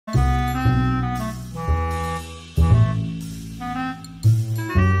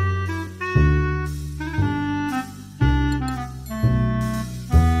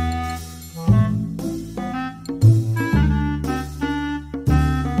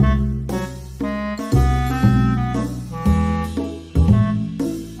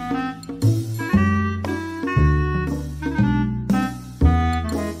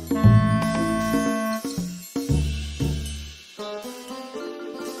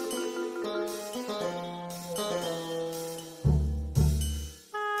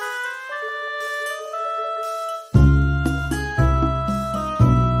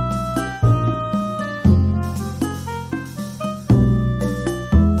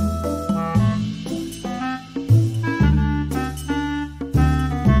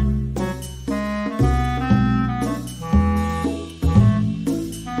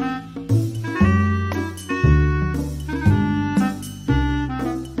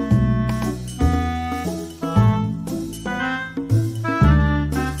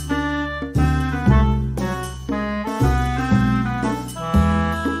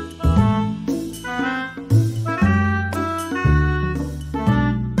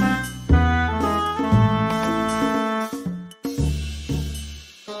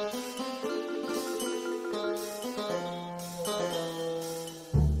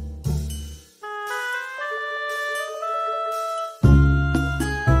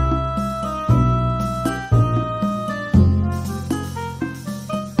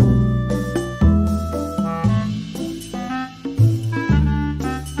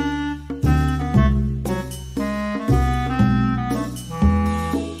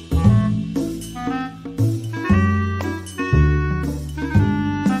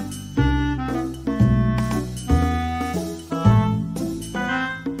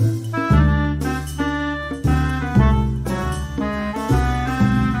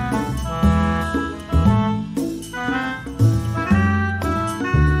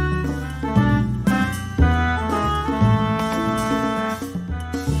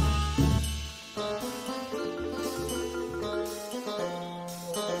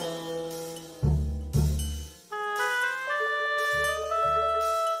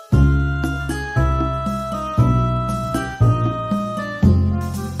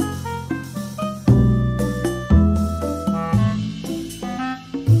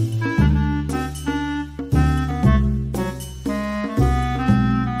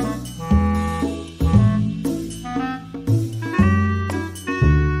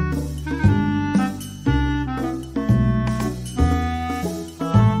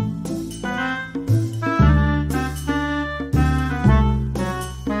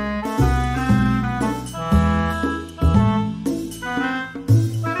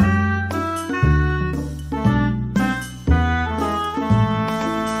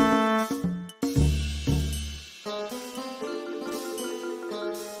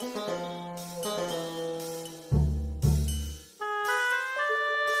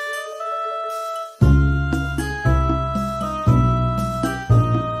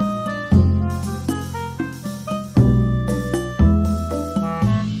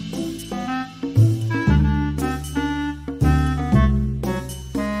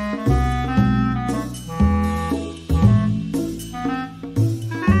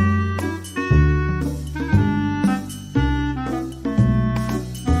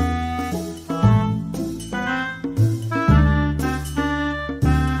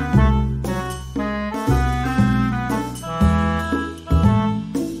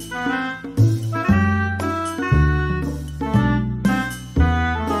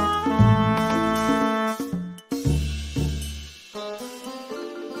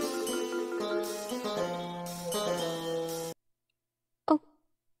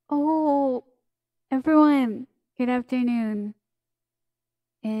Oh, everyone, good afternoon.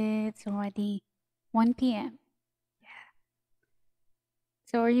 It's already 1 p.m.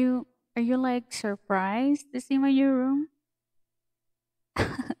 So are you like surprised to see my new room?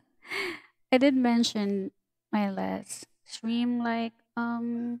 I did mention my last stream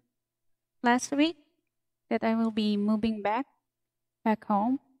last week that I will be moving back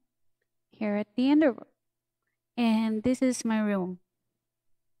home here at the Underworld. And this is my room.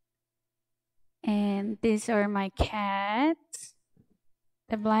 And these are my cats.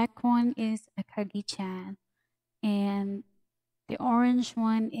 The black one is Akagi-chan and the orange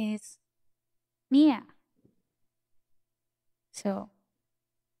one is Mia. So,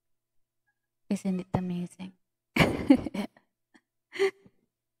 isn't it amazing?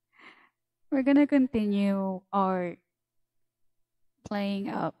 We're gonna continue our playing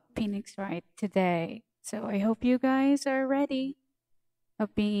up Phoenix Wright today. So, I hope you guys are ready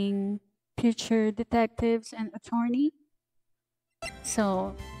of being future detectives and attorney.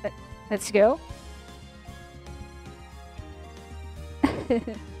 So, let's go.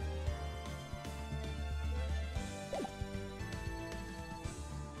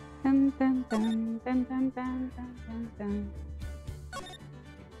 Dun, dun, dun, dun, dun, dun, dun, dun, dun.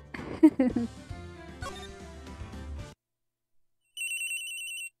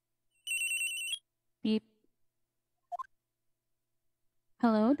 Beep.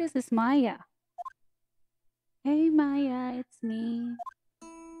 Hello, this is Maya. Hey Maya, it's me.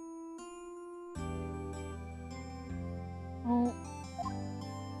 Oh,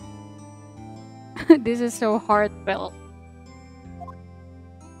 this is so heartfelt.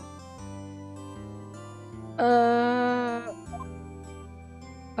 Uh,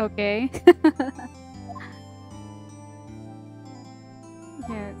 okay.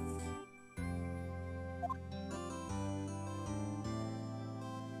 Yes.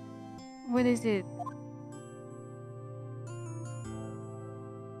 What is it?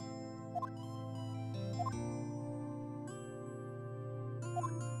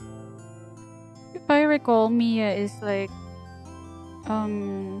 If I recall,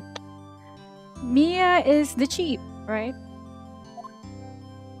 um, Mia is the cheap, right?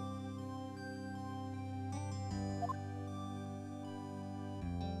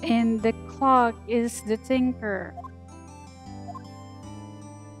 And the clock is the tinker.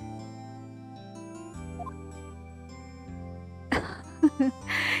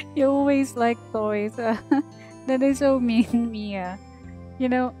 You always like toys. That is so mean, Mia. You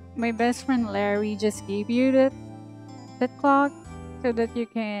know, my best friend Larry just gave you that clock so that you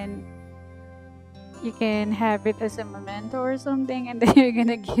can have it as a memento or something, and then you're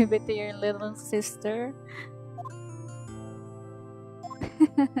gonna give it to your little sister.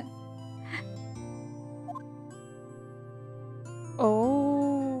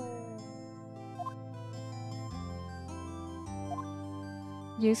 Oh,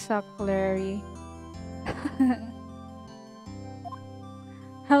 you suck, Larry.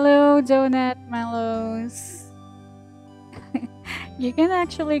 Hello, Donut Mellows. You can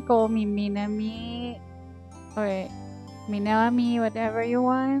actually call me Minami or Minami, whatever you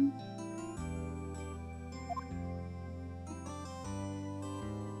want.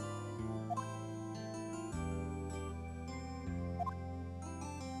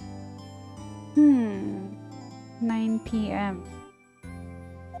 Hmm, 9 p.m.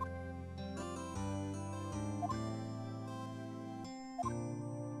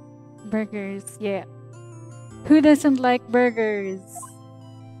 Burgers, yeah. Who doesn't like burgers?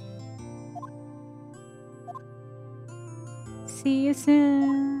 See you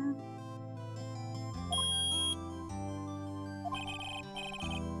soon.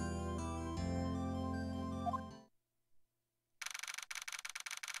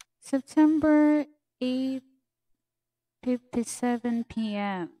 September 8:57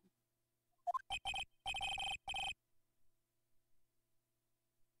 p.m.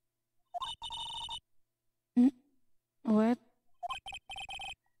 Mm, what?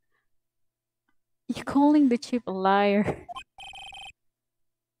 You calling the chip a liar?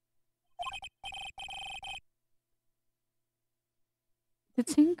 The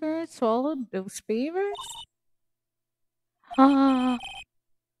tinker swallowed those papers? Ah,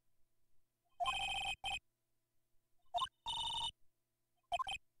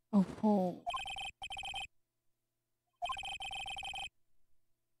 oh, oh.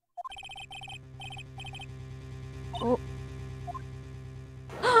 Oh.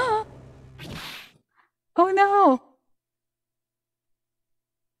 Oh no!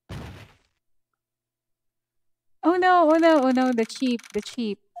 Oh no, oh no, oh no, the cheap.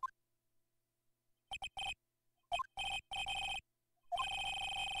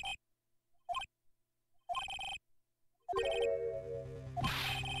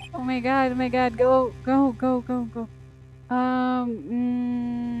 Oh my god, go, go, go, go, go.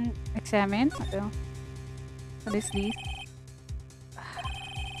 Examine. What is this?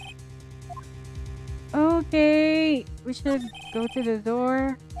 Okay, we should go to the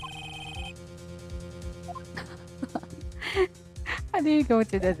door. How do you go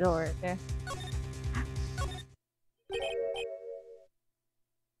to the door? There.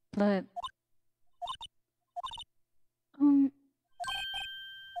 Blood. Um.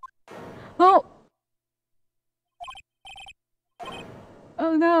 Oh.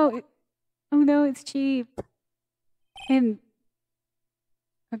 Oh no. Oh no. It's cheap. And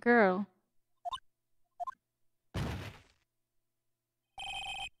a girl.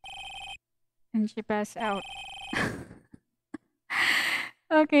 And she passed out.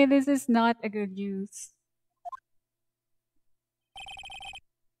 Okay, this is not a good news.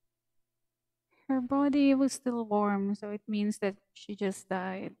 Her body was still warm, so it means that she just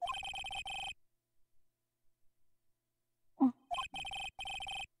died. Oh,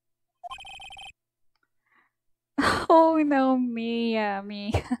 oh no, Mia,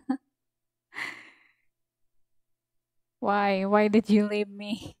 me. Why? Why did you leave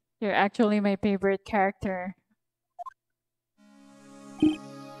me? You're actually my favorite character.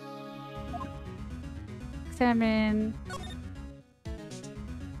 Examine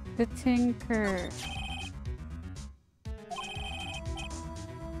the Tinker.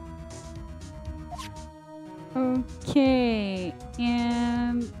 Okay,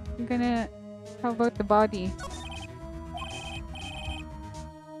 and I'm gonna. How about the body?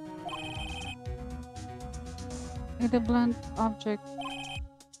 With a blunt object.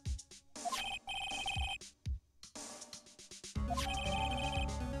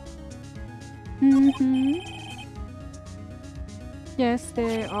 Mm-hmm. Yes,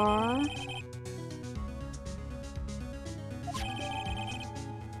 they are.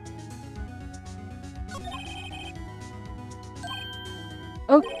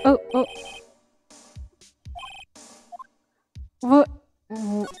 Oh, oh, oh. What?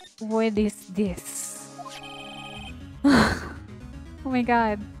 What is this? Oh my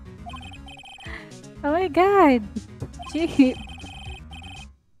god. Oh my god. Gee.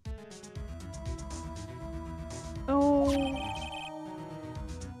 Oh.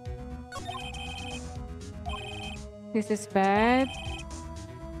 This is bad.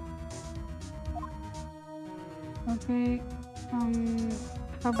 Okay.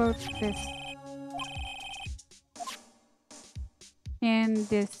 How about this? And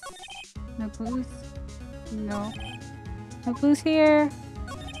this. No clues? No. No clues here.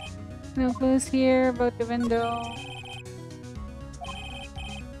 No clues here about the window.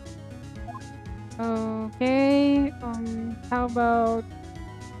 Okay. How about...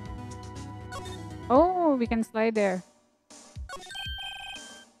 Oh, we can slide there.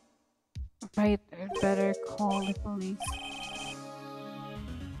 Right, I better call the police.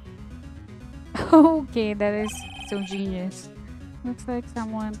 Okay, that is so genius. Looks like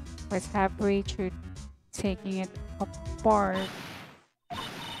someone was halfway through taking it apart.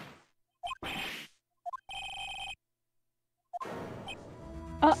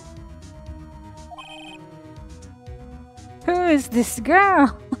 Uh, who is this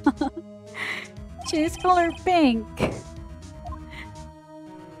girl? She's color pink.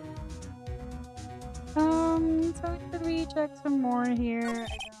 So should we check some more here? I don't know.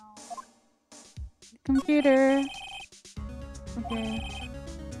 Computer. Okay.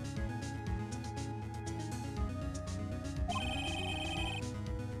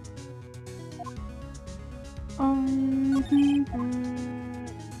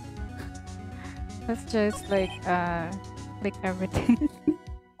 Let's just like click everything.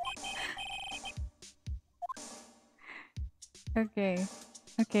 Okay.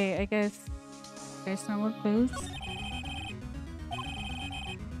 Okay, I guess there's no more clues.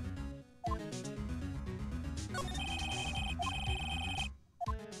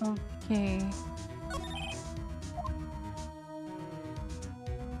 Okay.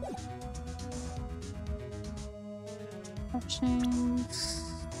 Options.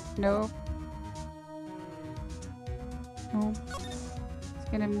 Nope. Nope. It's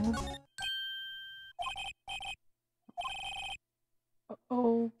gonna move.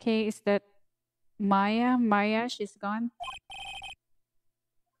 Okay, is that Maya? Maya, she's gone.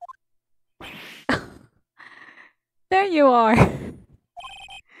 There you are.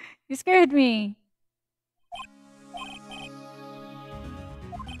 You scared me.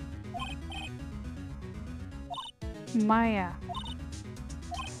 Maya.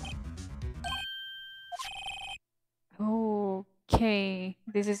 Okay.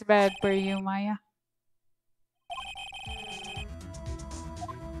 This is bad for you, Maya.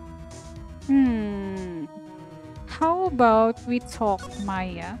 Hmm. How about we talk,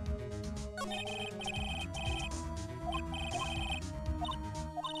 Maya?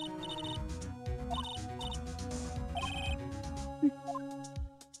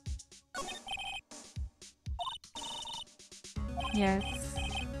 Yes.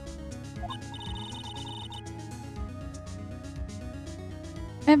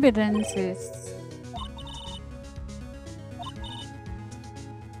 Evidences.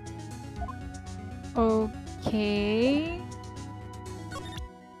 Okay.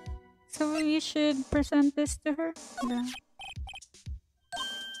 So we should present this to her? Yeah.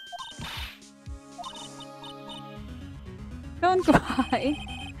 Don't cry.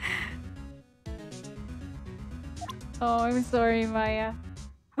 Oh, I'm sorry, Maya.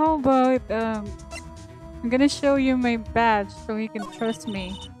 How about I'm gonna show you my badge so you can trust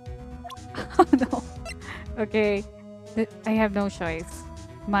me. Oh no. Okay. I have no choice.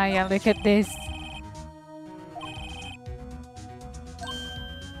 Maya, look at this.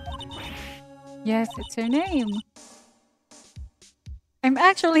 Yes, it's her name. I'm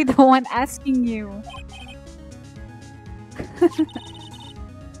actually the one asking you.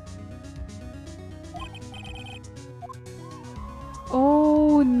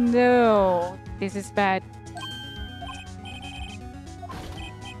 Oh no. This is bad.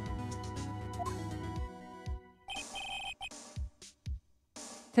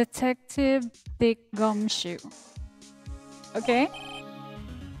 Detective Dick Gumshoe. Okay?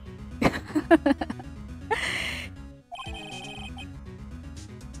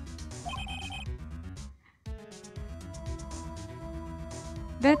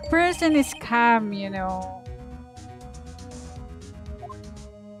 That person is calm, you know.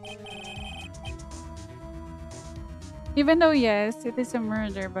 Even though, yes, it is a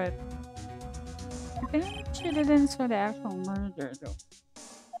murder, but I think she didn't saw the actual murder, though.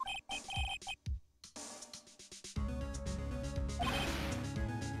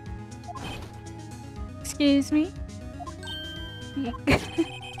 Excuse me?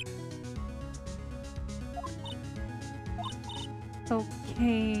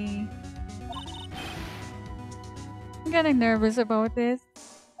 Okay. I'm getting nervous about this.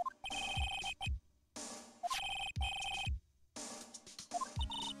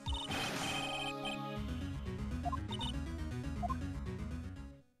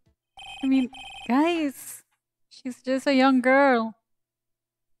 I mean, guys, she's just a young girl.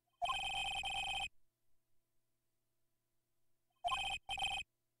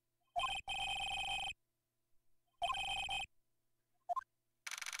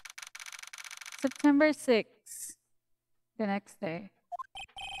 September 6th, the next day.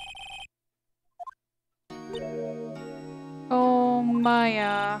 Oh,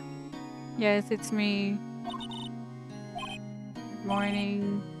 Maya. Yes, it's me. Good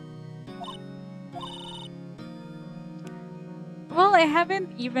morning. Well, I haven't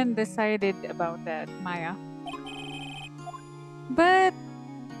even decided about that, Maya. But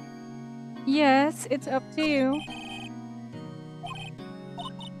yes, it's up to you.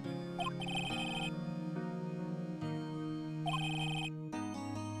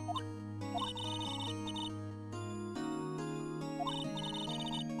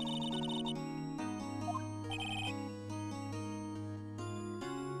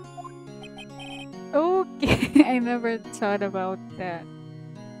 Okay, I never thought about that.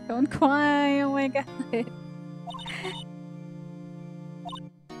 Don't cry. Oh my god.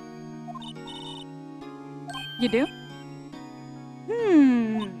 You do?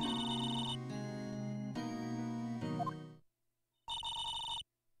 Hmm.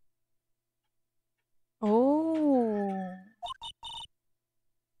 Oh.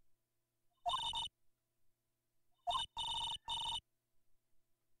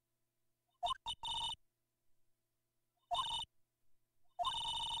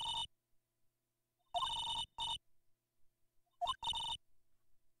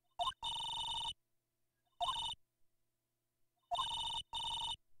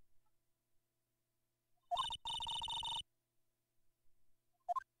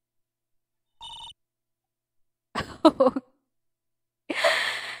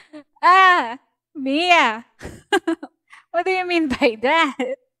 Ah, Mia. What do you mean by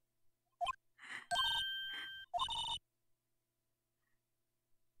that?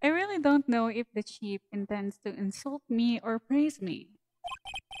 I really don't know if the chief intends to insult me or praise me.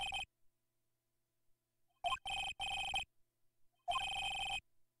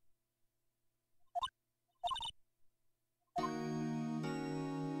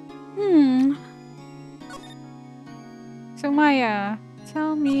 Hmm. So Maya,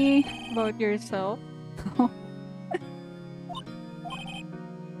 tell me about yourself.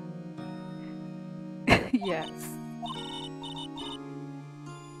 Yes.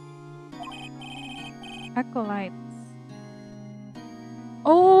 Acolytes.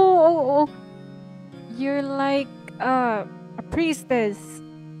 Oh, you're like a priestess,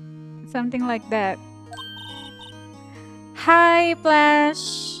 something like that. Hi,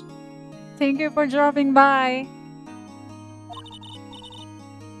 Flash. Thank you for dropping by.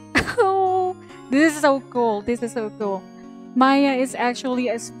 Oh, this is so cool. This is so cool. Maya is actually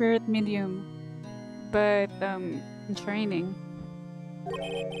a spirit medium, but in training.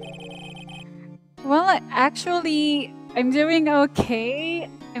 Well, actually, I'm doing okay.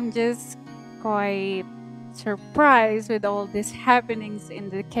 I'm just quite surprised with all these happenings in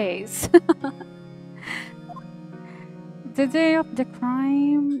the case. The day of the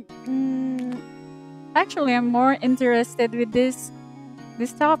crime. Actually, I'm more interested with this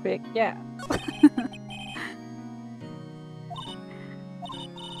topic. Yeah.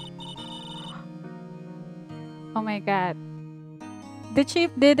 Oh my god. The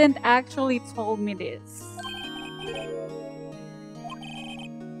chief didn't actually told me this.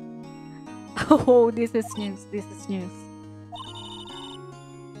 Oh, this is news. This is news.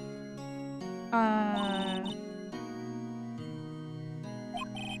 Uh,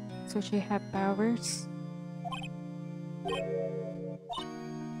 so she had powers.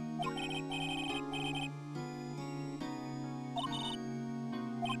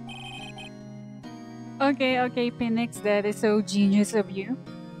 Okay, okay, Phoenix, that is so genius of you.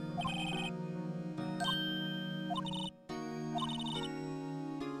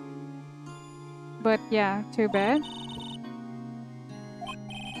 But yeah, too bad.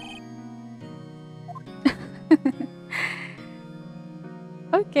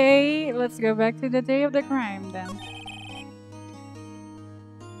 Okay, let's go back to the day of the crime then.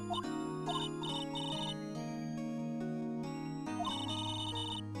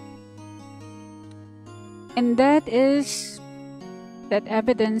 And that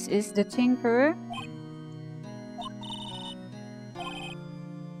evidence is the tinker.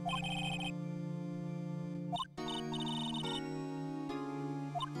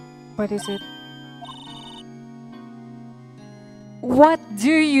 What is it? What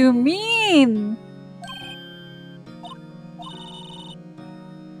do you mean?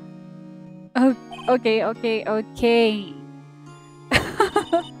 Oh, okay, okay, okay.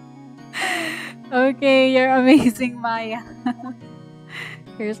 Okay, you're amazing, Maya.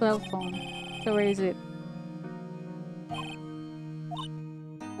 Your cell phone. So where is it?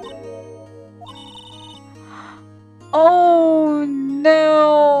 Oh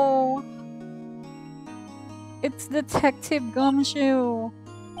no! It's Detective Gumshoe.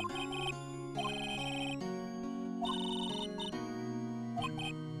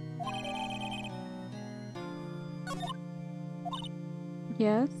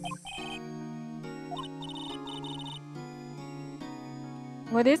 Yes.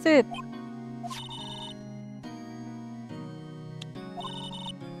 What is it?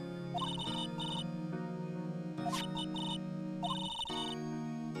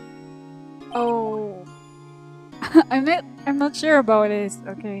 Oh, I'm not sure about this.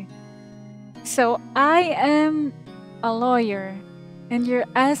 Okay. So I am a lawyer and you're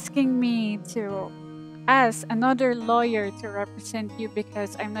asking me to ask another lawyer to represent you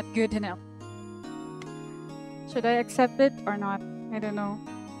because I'm not good enough. Should I accept it or not? I don't know.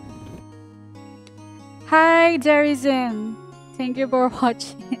 Hi, Jerryzen. Thank you for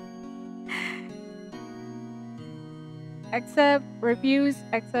watching. Accept, refuse.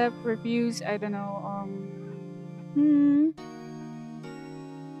 I don't know. Hmm.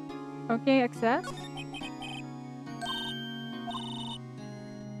 Okay, accept.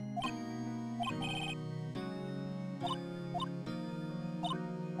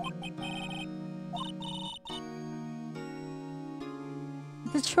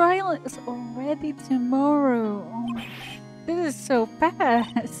 The trial is already tomorrow. Oh, this is so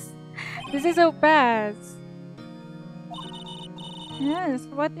fast. This is so fast. Yes,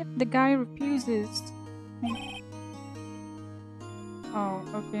 what if the guy refuses? Oh,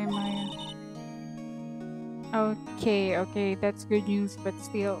 okay, Maya. Okay, okay, that's good news, but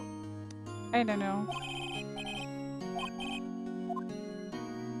still, I don't know.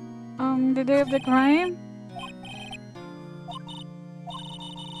 The day of the crime?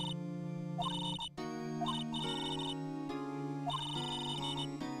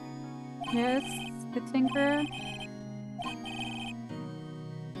 Yes, the tinker.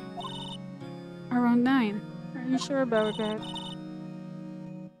 Around 9. Are you sure about that?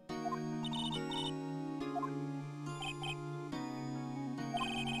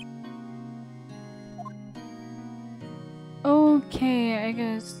 Okay, I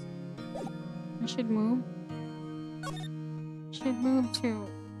guess I should move. should move to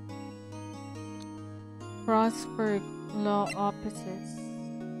Frostburg Law Offices.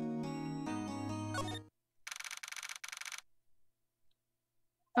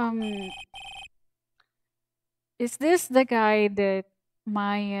 Um, is this the guy that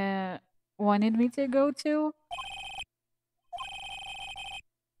Maya wanted me to go to?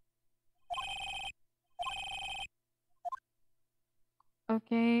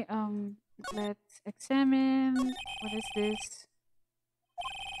 Okay, let's examine. What is this?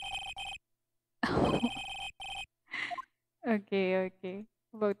 Okay, okay.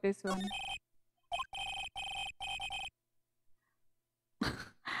 About this one.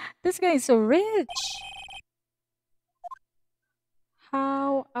 This guy is so rich.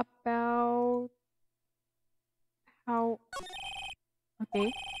 How about how?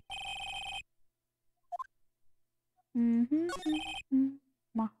 Okay. Mm-hmm. Mm-hmm.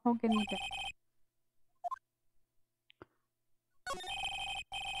 Mahogany.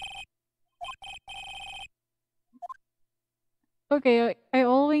 Okay, I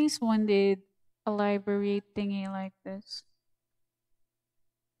always wanted a library thingy like this.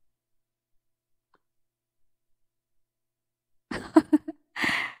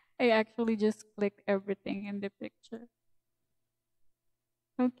 I actually just clicked everything in the picture.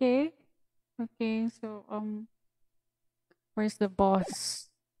 Okay. Okay, so where's the boss?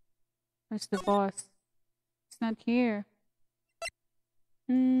 Where's the boss? It's not here.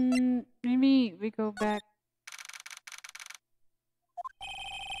 Maybe we go back.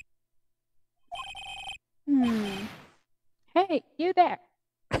 Hmm. Hey, you there.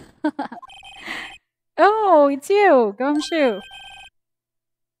 Oh, it's you, Gumshoe.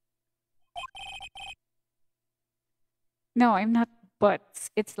 No, I'm not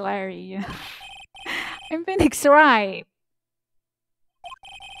Butts. It's Larry. I'm Phoenix Wright.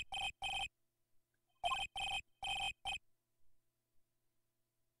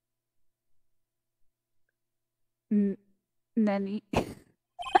 N- Nani.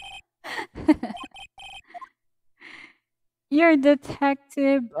 You're a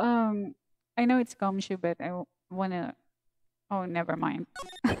detective. I know it's Gumshoe, but wanna. Oh, never mind.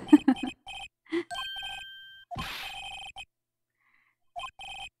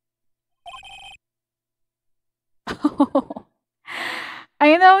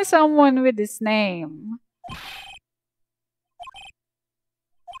 I know someone with this name.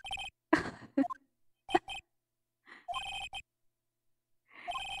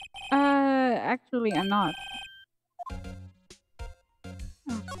 Actually, I'm not.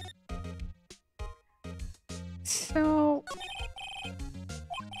 Oh. So,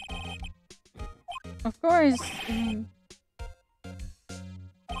 of course, I mean,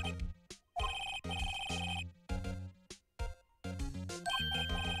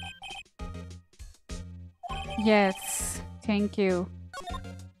 yes, thank you.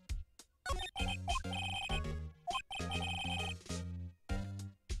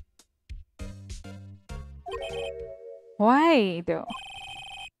 Why though?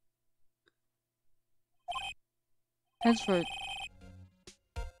 Edgeworth.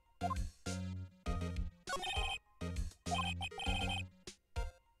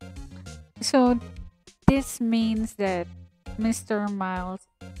 So, this means that Mr. Miles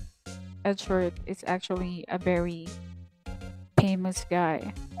Edgeworth is actually a very famous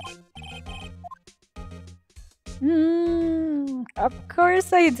guy. Of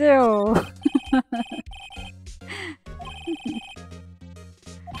course I do.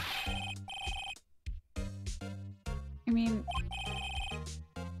 I mean,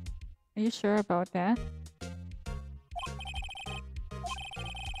 are you sure about that?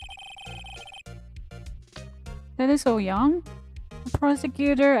 That is so young. A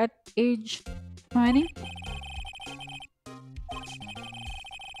prosecutor at age 20?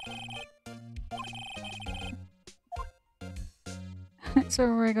 So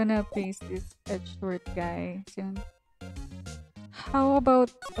we're gonna paste this Edgeworth guy soon. How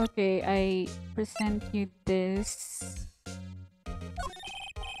about, okay, I present you this.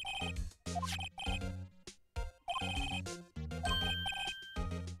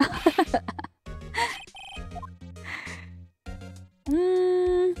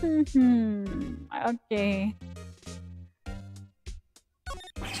 Okay.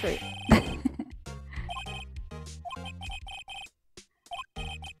 Straight.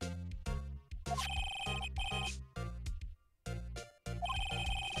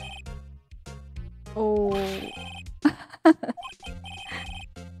 Oh.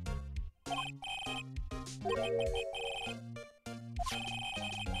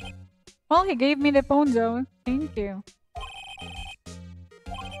 Well, he gave me the phone though. Thank you.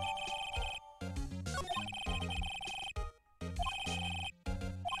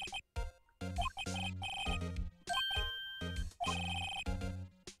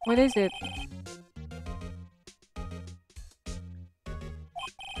 What is it?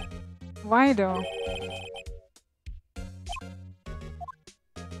 Why though?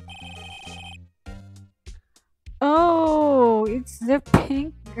 Oh, it's the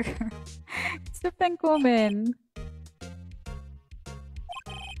pink girl. It's the pink woman.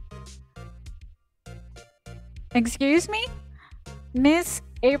 Excuse me? Miss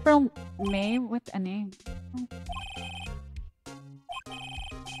April May? What a name.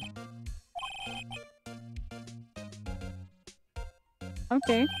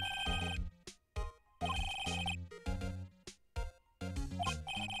 Okay.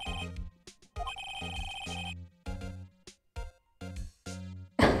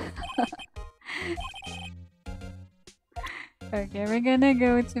 Okay, we're gonna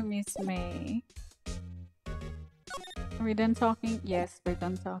go to Miss May. Are we done talking? Yes, we're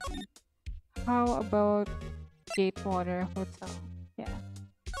done talking. How about Gatewater Hotel? Yeah.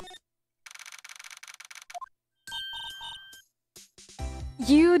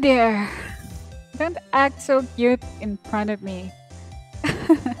 You there! Don't act so cute in front of me.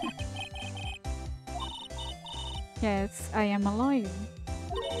 Yes, I am a lawyer.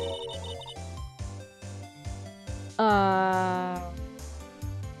 Uh,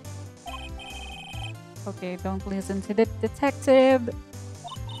 okay, don't listen to the detective.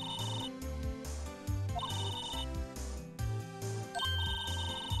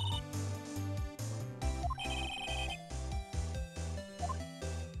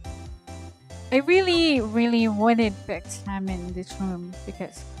 I really, really wanted to examine this room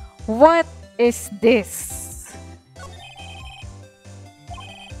because what is this?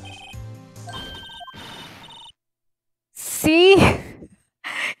 See?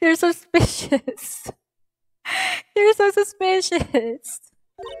 You're suspicious. You're so suspicious.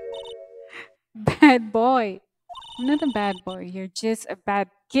 Bad boy. I'm not a bad boy. You're just a bad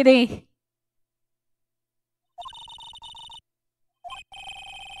kitty.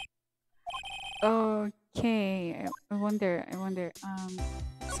 Okay. I wonder. I wonder.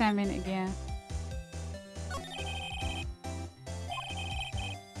 Examine again.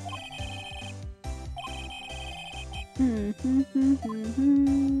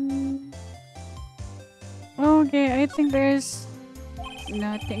 Okay, I think there's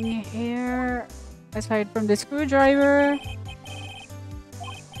nothing here aside from the screwdriver.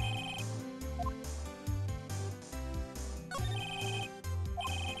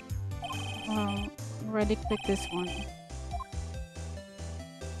 Oh, already clicked this one.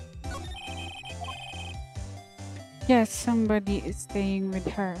 Yes, somebody is staying with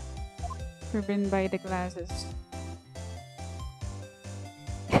her. Driven by the glasses.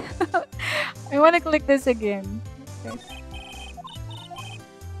 I want to click this again. Okay.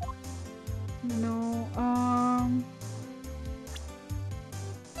 No,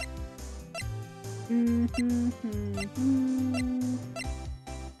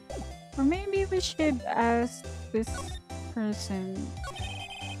 or maybe we should ask this person.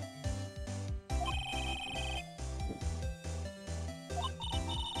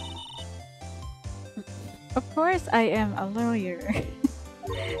 Of course, I am a lawyer.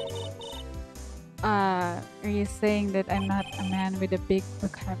 Are you saying that I'm not a man with a big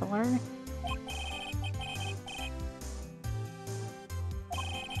vocabulary?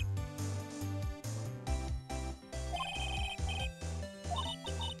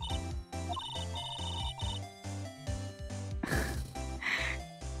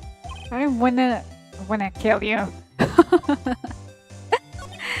 I wanna kill you.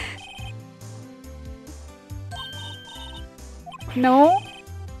 No,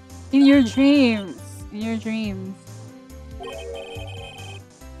 in your dreams. In your dreams.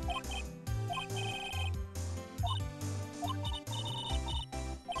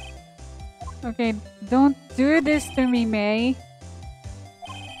 Okay, don't do this to me, May.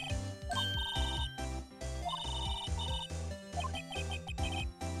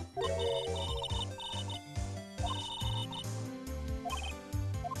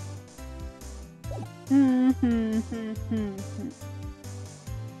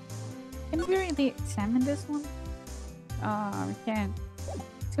 Can we really examine this one? We can.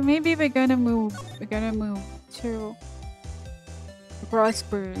 So maybe we're gonna move. We're gonna move to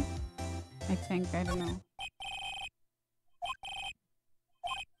Grossberg. I think. I don't know.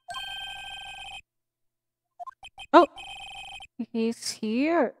 Oh, he's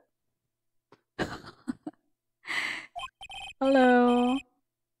here. Hello.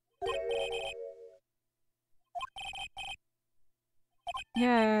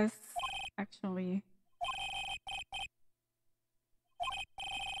 Yes, actually.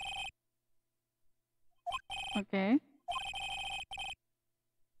 Okay.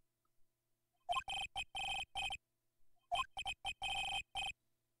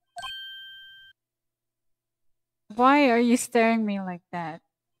 Why are you staring me like that?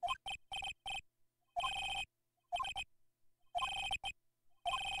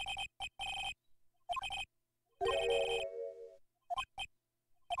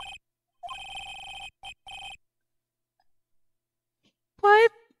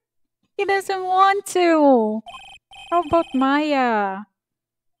 What? He doesn't want to. How about Maya?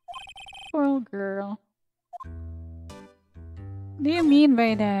 Poor girl. What do you mean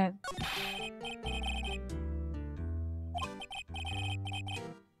by that?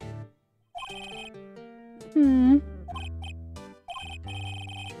 Hmm.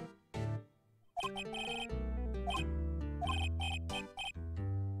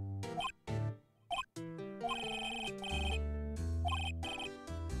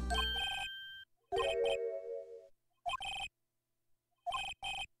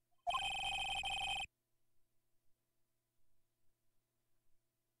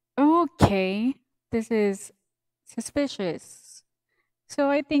 Okay. This is suspicious. So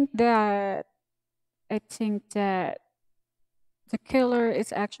I think that the killer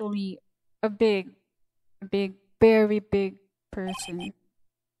is actually a big, very big person.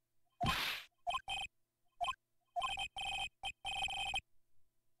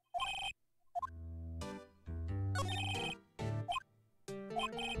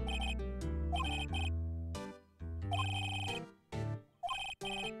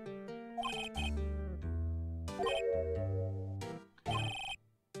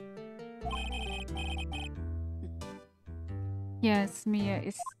 Yes, Mia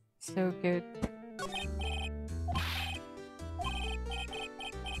is so good.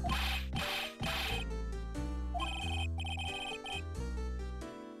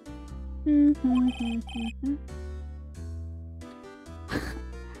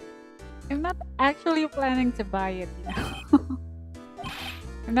 I'm not actually planning to buy it.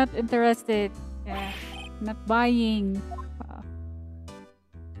 I'm not interested. Yeah, I'm not buying. Uh,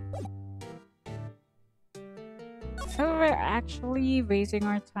 So we're actually wasting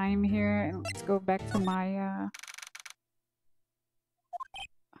our time here, and let's go back to Maya.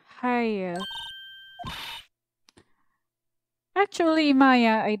 Hi. Actually,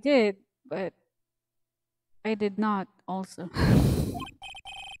 Maya, I did, but I did not also.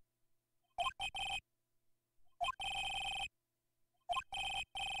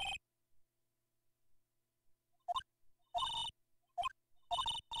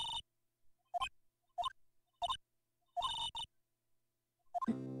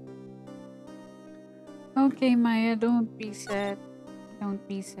 Okay, Maya, don't be sad. Don't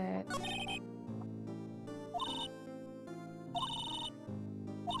be sad.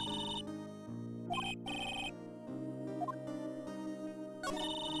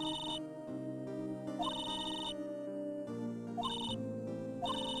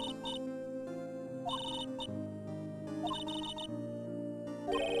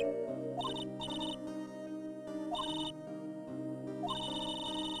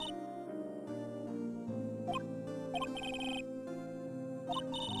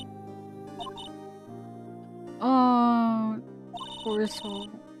 Oh, poor soul.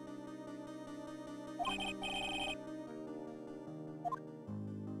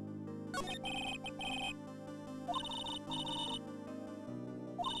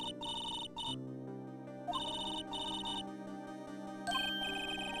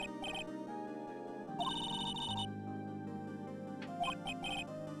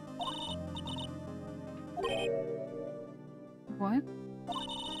 What?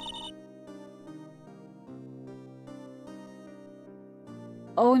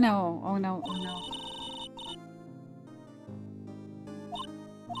 Oh no, oh no, oh no.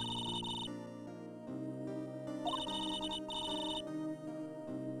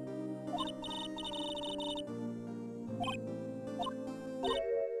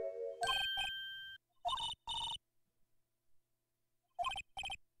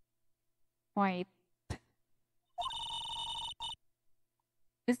 Wait,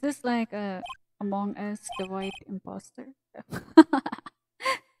 is this like a Among Us, the white imposter?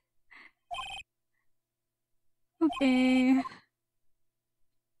 Okay.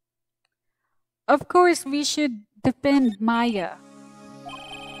 Of course, we should defend Maya.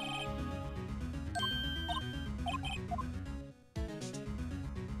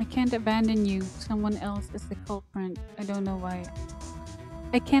 I can't abandon you. Someone else is the culprit. I don't know why.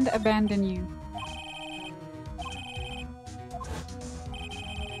 I can't abandon you.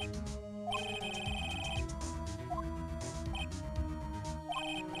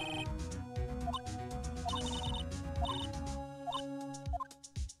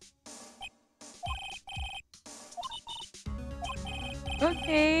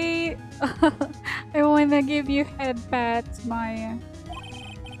 Okay. I wanna give you head pats, Maya.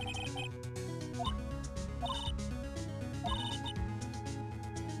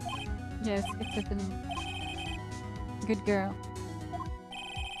 Yes, it's a canoe. Good girl.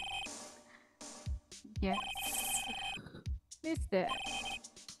 Yes. It's that.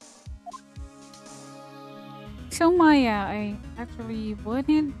 So Maya, I actually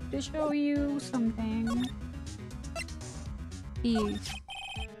wanted to show you something. Peace.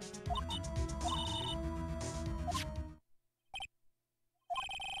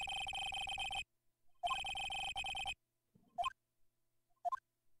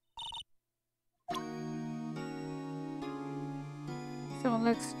 So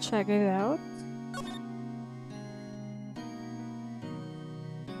let's check it out.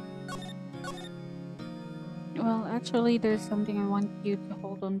 Well, actually, there's something I want you to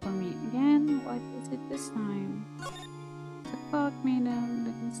hold on for me. Again, what is it this time? It's a clock made of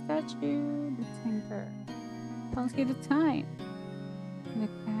looking statue, the tinker. Tells you the time. The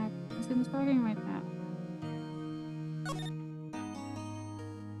cat isn't talking right now.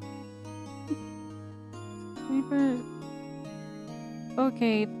 Papers.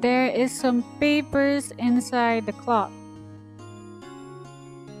 Okay, there is some papers inside the clock.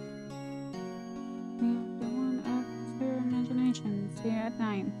 We have the one up to your imagination. See you at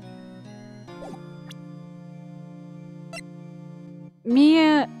 9.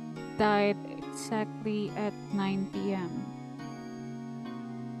 Mia died exactly at 9 p.m.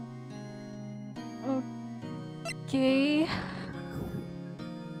 Okay.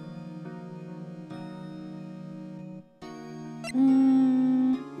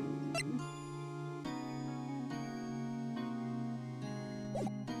 Mm.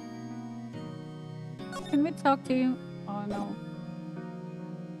 Can we talk to you? Oh no.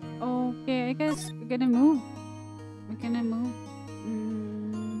 Okay, I guess we're gonna move. We're gonna move.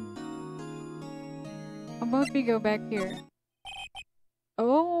 Mm. How about we go back here?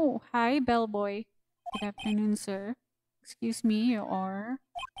 Oh, hi, bellboy. Good afternoon, sir. Excuse me, you are.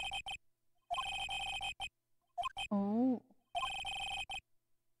 Oh.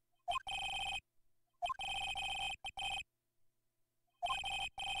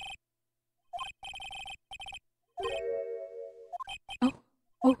 Oh,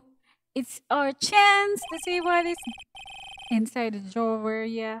 oh. It's our chance to see what is inside the drawer,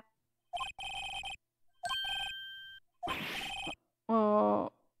 yeah.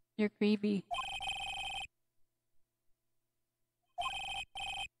 Oh, you're creepy.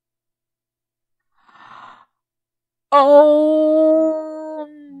 Oh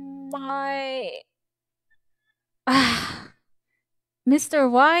my. Ah,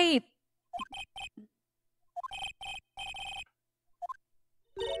 Mr. White.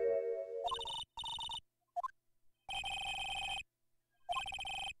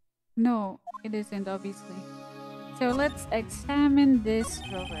 No, it isn't, obviously. So let's examine this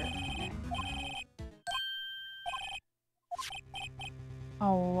drawer.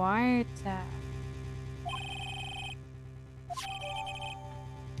 A wire tag.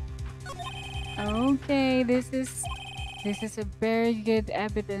 Okay, this is a very good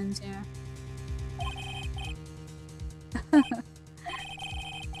evidence, yeah.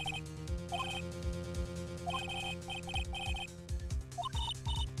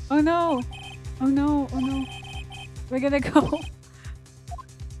 Oh no! Oh no! Oh no! We're gonna go.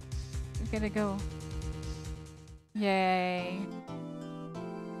 We're gonna go. Yay!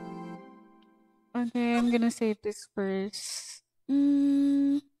 Okay, I'm gonna save this first.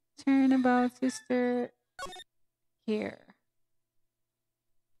 Turnabout sister here.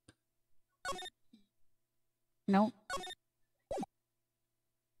 Nope.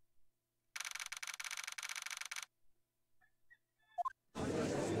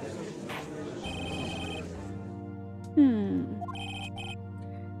 Hmm.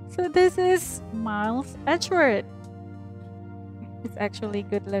 So this is Miles Edgeworth. It's actually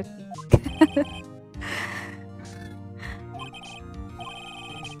good looking.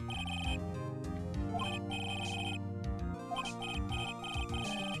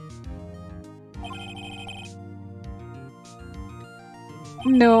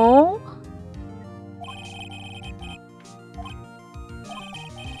 No.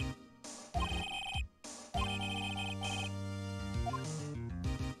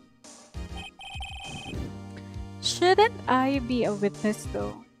 Shouldn't I be a witness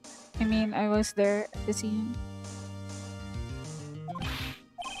though? I mean, I was there at the scene.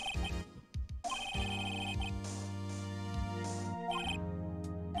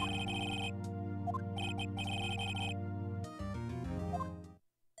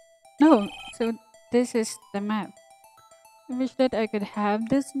 No, so this is the map. I wish that I could have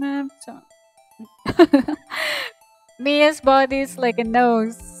this map. So Mia's body is like a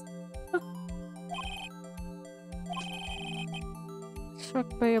nose.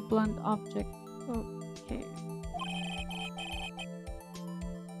 Struck by a blunt object. Okay.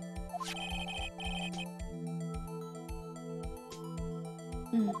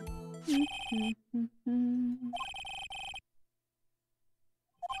 Mm.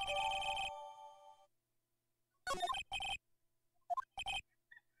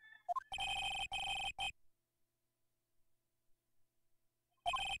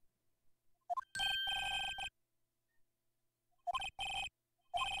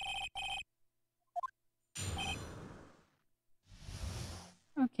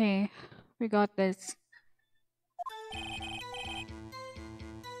 Okay, we got this.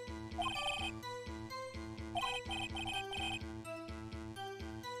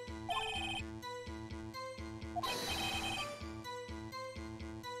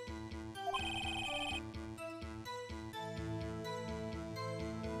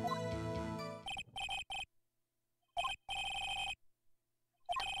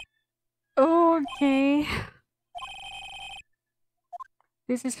 Okay.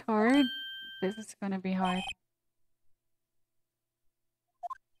 This is hard. This is gonna be hard.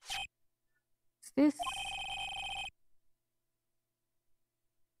 Is this?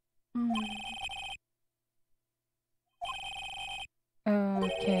 Mm.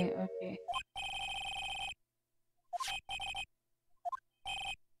 Okay, okay.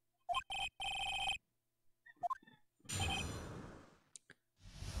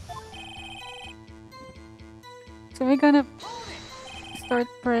 So we're gonna start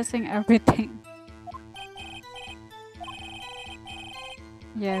pressing everything.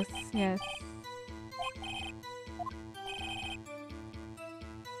 Yes, yes.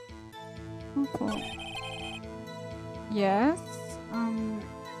 Okay. Yes. Um.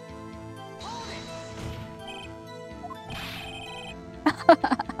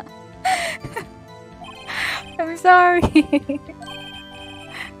 I'm sorry.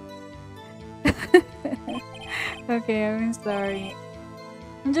 Okay, I'm sorry.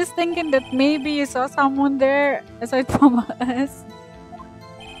 I'm just thinking that maybe you saw someone there aside from us.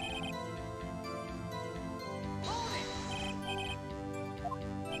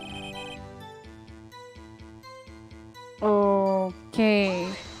 Okay.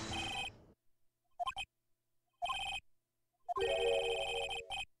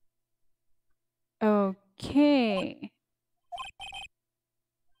 Okay.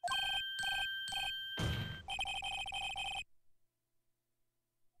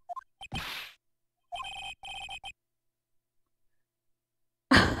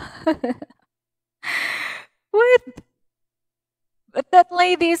 What? But that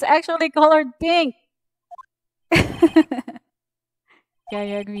lady is actually colored pink. Yeah,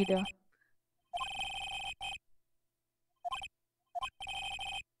 I agree though.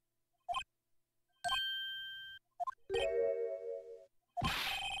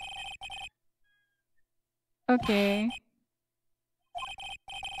 Okay.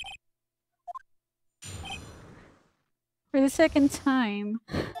 For the second time.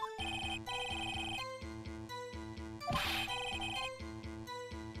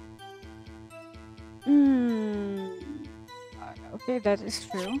 Hmm. Okay, that is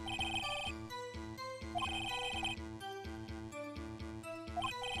true.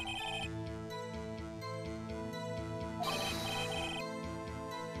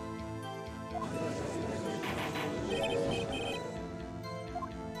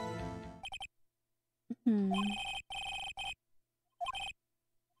 Hmm.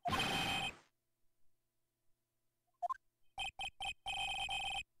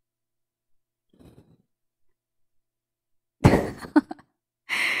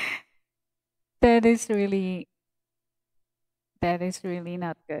 That is really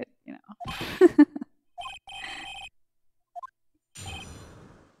not good, you know.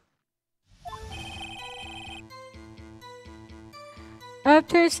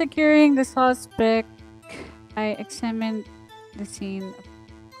 After securing the suspect, I examined the scene of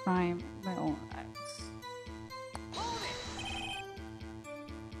crime with my own eyes.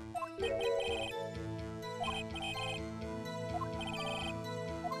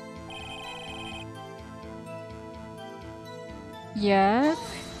 Yes.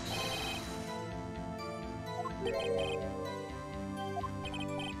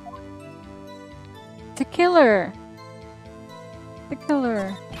 The killer. The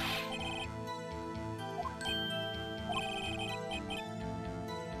killer.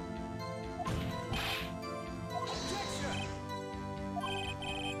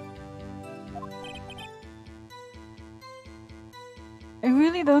 I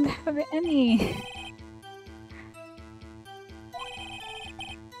really don't have any.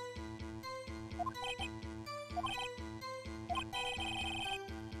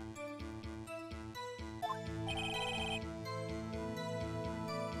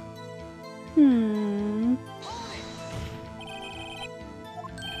 Hmm.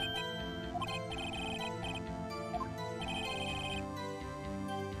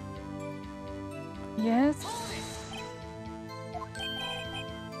 Yes.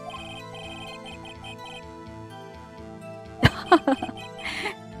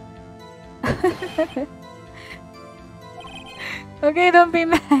 Okay, don't be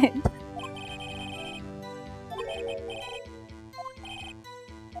mad.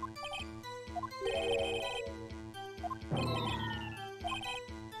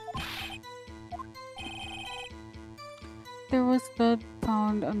 There was blood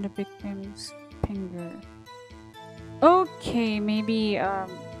found on the victim's finger. Okay, maybe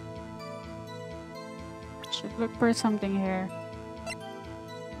should look for something here.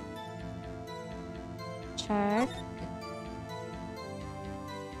 Check.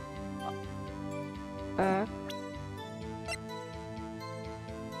 Uh,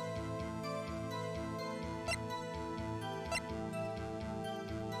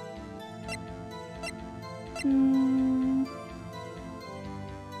 hmm.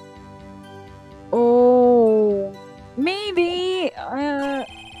 Oh, maybe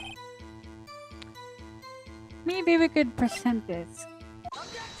we could present this.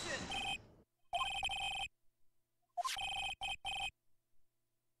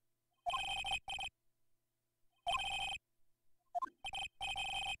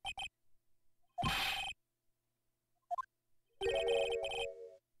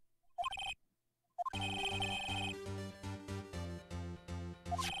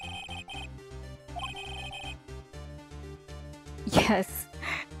 Yes,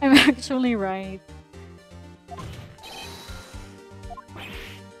 I'm actually right.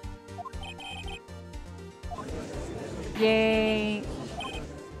 Yay!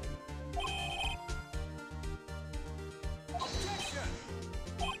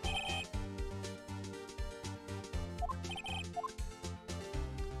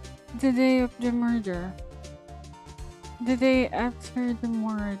 The day of the murder. The day after the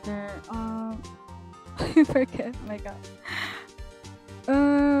murder. I forget. My God.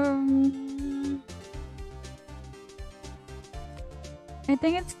 Um, I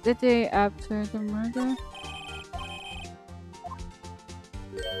think it's the day after the murder.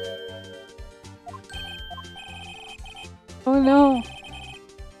 Oh no!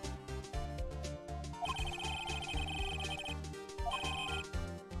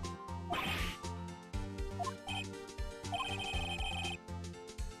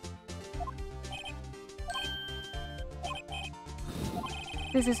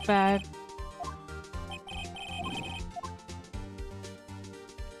 This is bad.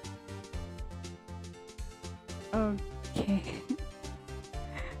 Okay.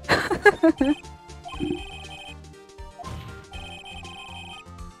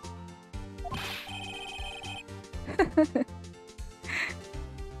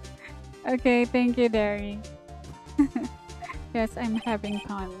 Okay, thank you, Derry. Yes, I'm having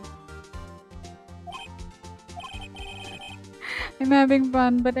fun. I'm having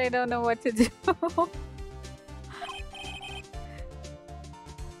fun, but I don't know what to do.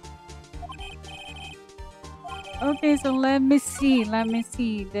 Okay, so let me see. Let me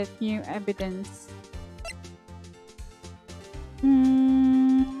see the new evidence.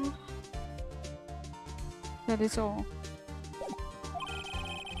 Hmm, that is all.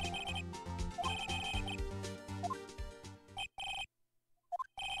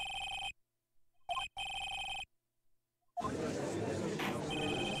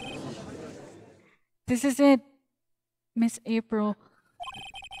 This is it, Miss April.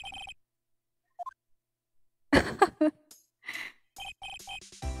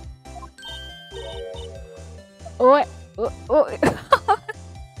 Oh, oh.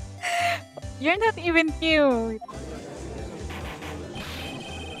 You're not even cute.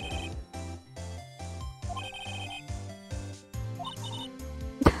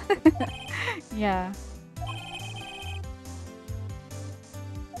 Yeah.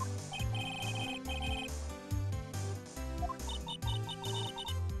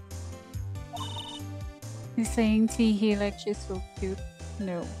 He's saying Teehee like she's so cute.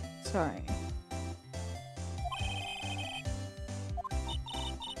 No, sorry.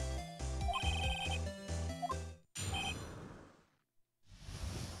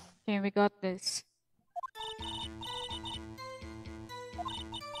 Okay, we got this.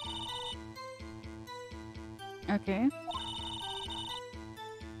 Okay.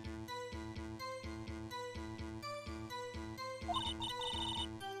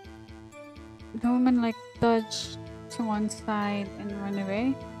 The woman like dodged to one side and run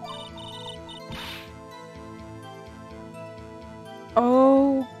away.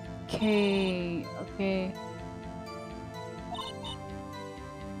 Okay, okay.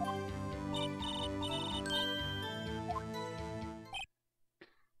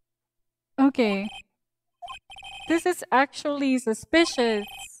 Okay. This is actually suspicious.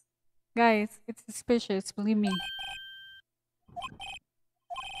 Guys, it's suspicious, believe me.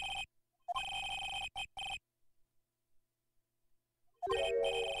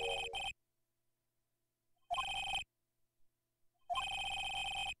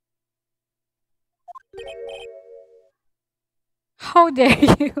 How dare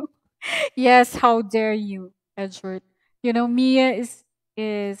you? Yes, how dare you, Edward? You know, is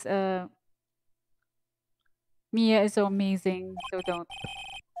Mia is so amazing, so don't.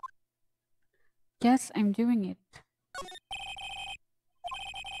 Yes, I'm doing it.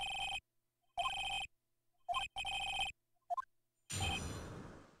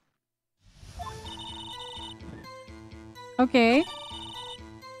 Okay.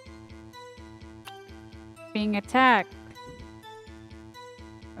 Being attacked.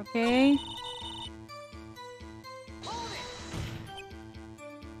 Okay.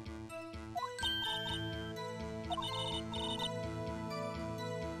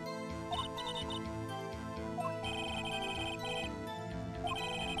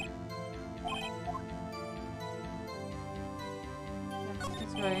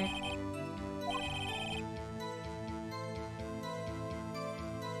 That's right.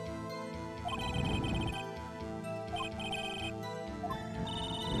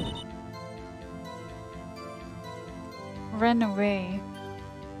 Run away.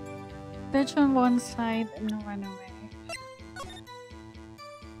 Touch on one side and run away.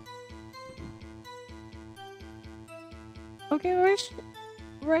 Okay,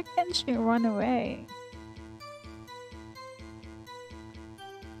 where can she run away?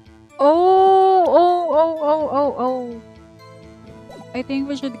 Oh, oh, oh, oh, oh, oh. I think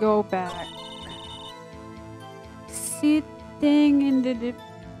we should go back. Sitting in the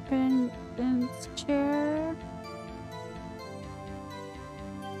dependence chair.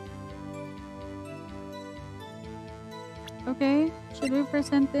 Okay, should we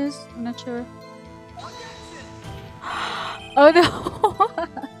present this? I'm not sure. Oh no!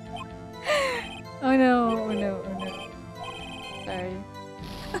 Oh no, oh no, oh no. Sorry.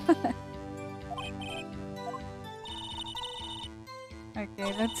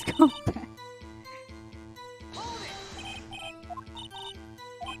 Okay, let's go back.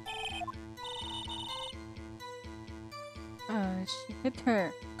 She hit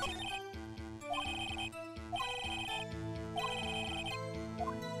her.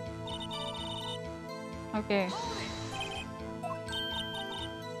 Okay.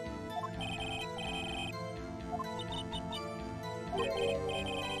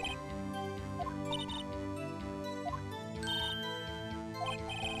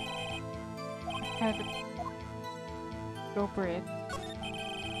 Had to go for it.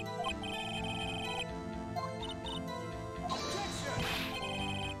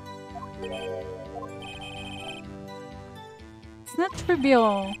 It's not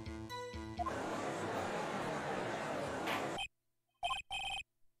trivial.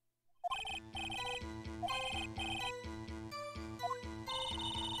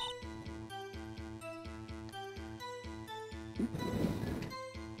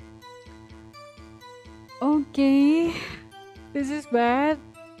 Okay. This is bad.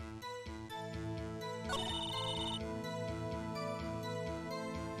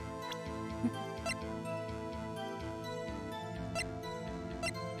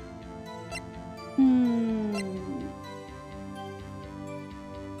 Hmm.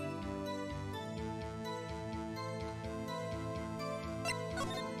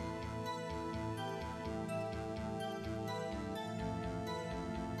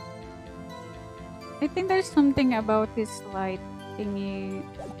 I think there's something about this light thingy.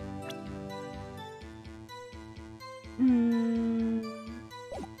 Hmm.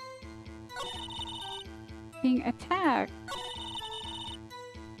 Being attacked.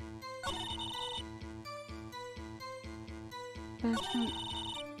 Doesn't-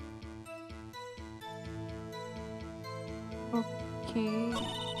 Okay.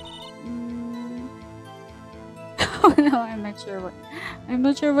 Mm. Oh no, I'm not sure what. I'm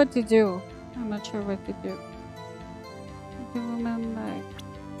not sure what to do. I'm not sure what to do. The woman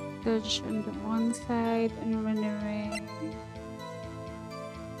like dodge on the one side and run away.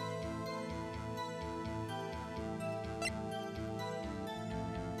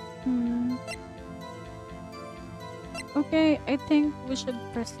 Hmm. Okay, I think we should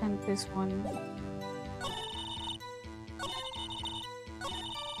present this one.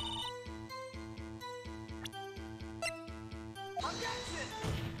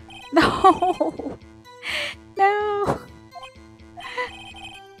 No! No!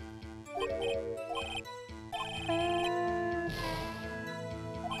 Uh,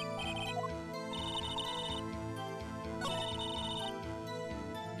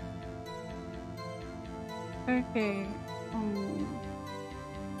 okay. Um,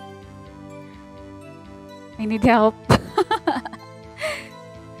 I need help.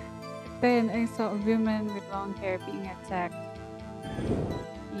 Then I saw a woman with long hair being attacked.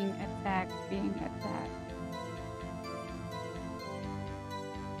 Being attacked. Being attacked.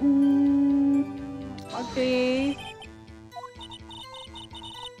 Mm, okay.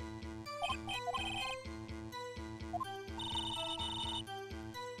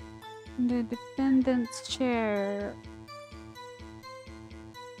 The defendant's chair.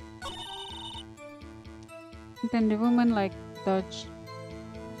 Then the woman like dodged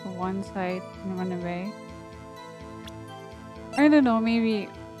to one side and run away. I don't know, maybe.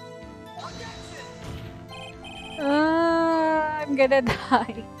 I'm gonna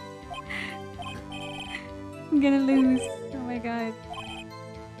die. I'm gonna lose. Oh my god.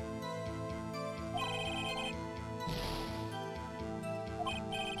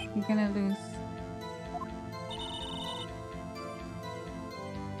 I'm gonna lose.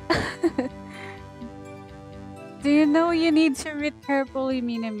 Do you know you need to read carefully,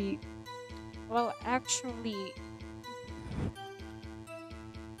 Minami? Well, actually,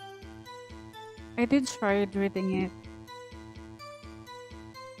 I did try reading it.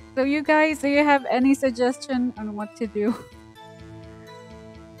 So you guys, do you have any suggestion on what to do?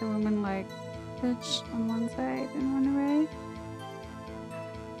 The woman like touch on one side and run away.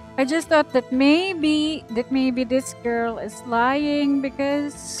 I just thought that maybe this girl is lying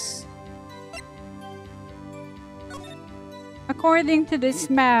because according to this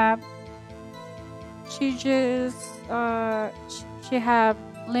map, she just she have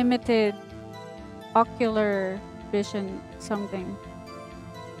limited ocular vision something.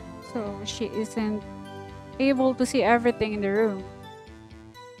 So she isn't able to see everything in the room.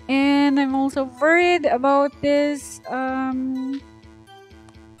 And I'm also worried about this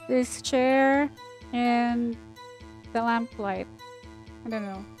chair and the lamplight. I don't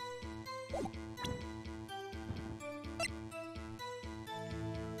know.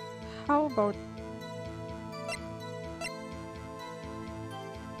 How about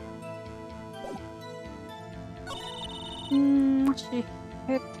she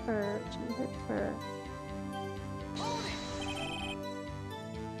hit her. She hit her.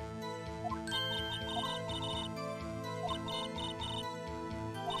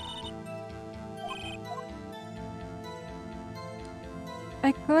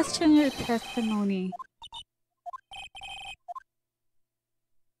 I question your testimony.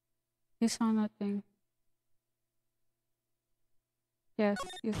 You saw nothing. Yes,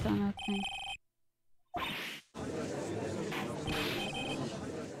 you saw nothing.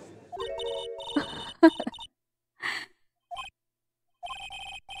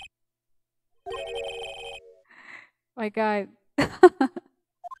 My God.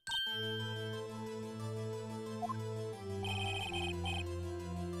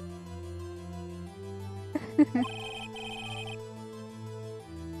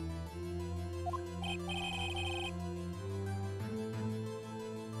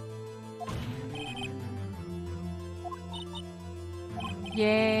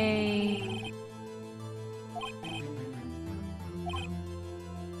 Yay.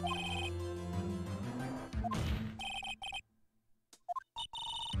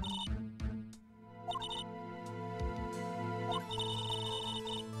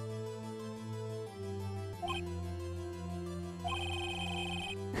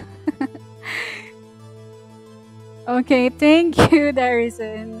 Okay, thank you,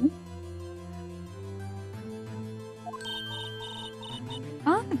 Darison.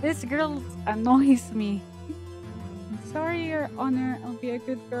 Ah, this girl annoys me. I'm sorry, Your Honor. I'll be a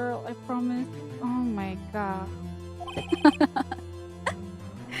good girl, I promise. Oh my god.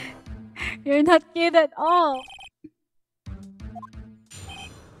 You're not cute at all.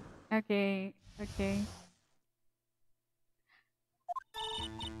 Okay, okay.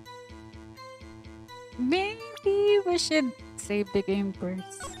 Maybe we should save the game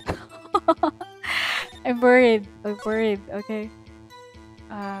first. I'm worried. I'm worried. Okay.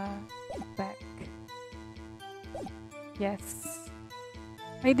 Uh, back. Yes.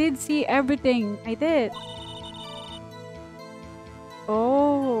 I did see everything. I did.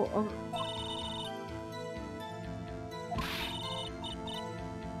 Oh. Oh.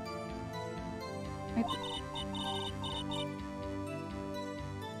 I,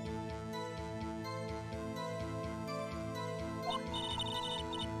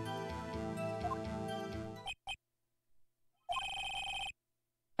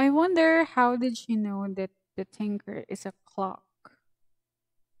 wonder how did she know that the tinker is a clock?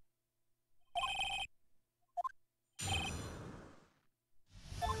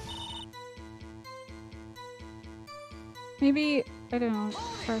 Maybe, I don't know,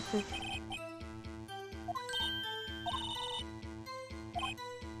 trust it.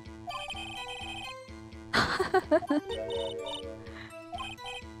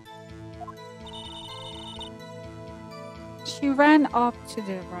 She ran off to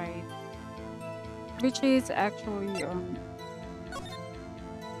the right, which is actually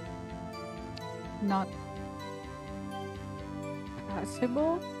not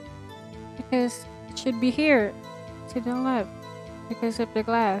possible because it should be here to the left because of the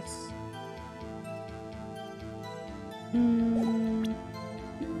glass. Mm,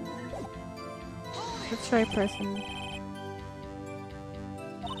 let's try pressing.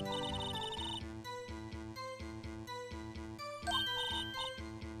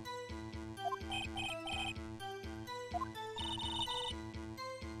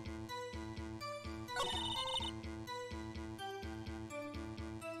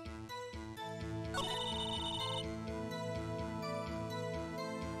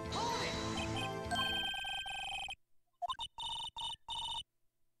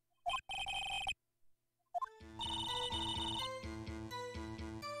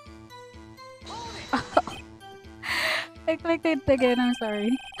 I clicked it again, I'm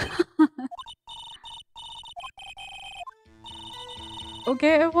sorry.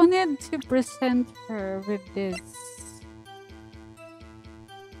 Okay, I wanted to present her with this.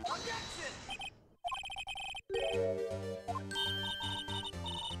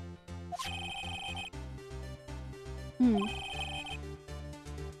 Hmm.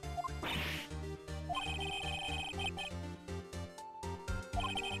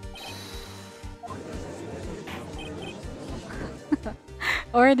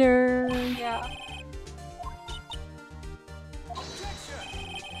 Order. Yeah.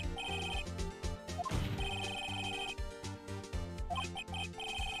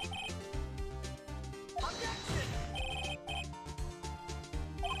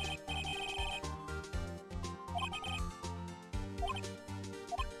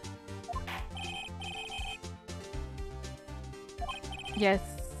 Yes.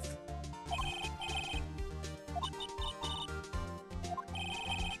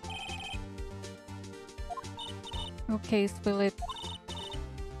 Okay, spill it.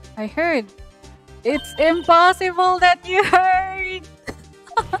 I heard. It's impossible that you heard.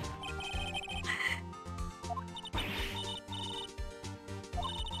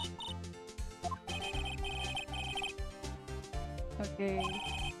 Okay.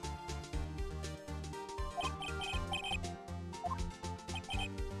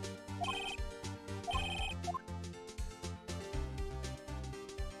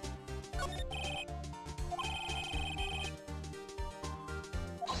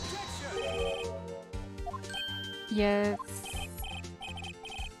 Yes.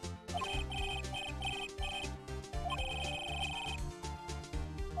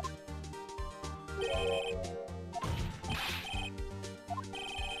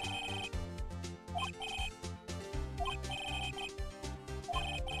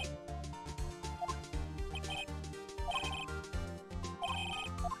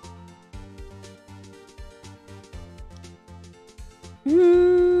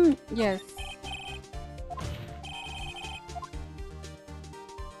 Yes.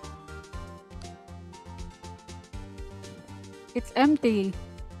 It's empty.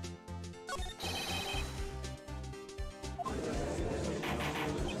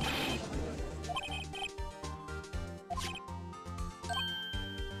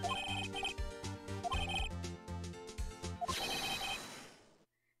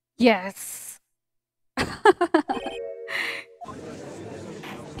 Yes.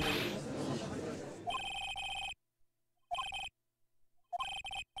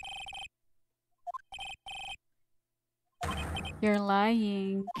 You're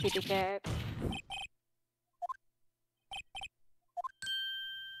lying, kitty cat.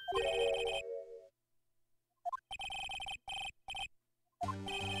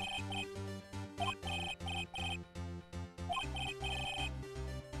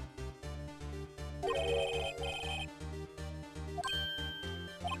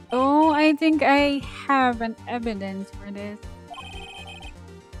 Oh, I think I have an evidence for this.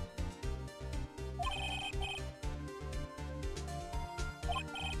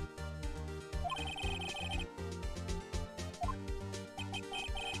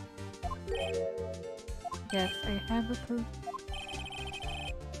 Yes, I have a proof.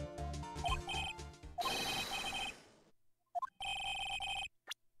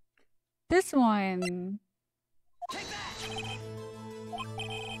 this one?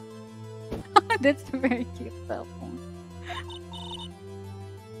 That's a very cute cell phone.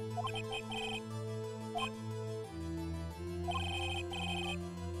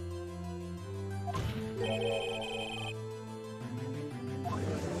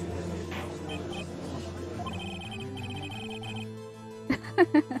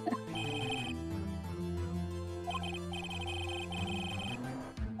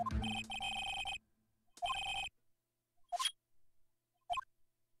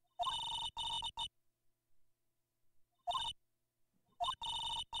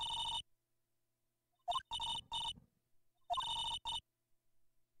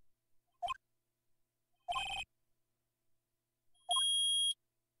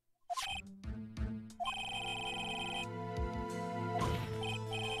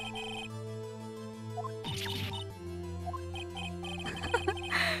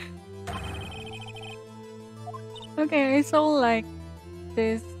 Okay, I so like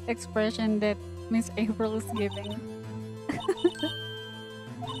this expression that Miss April is giving.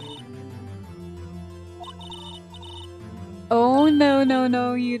 Oh no, no,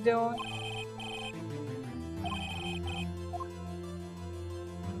 no, you don't.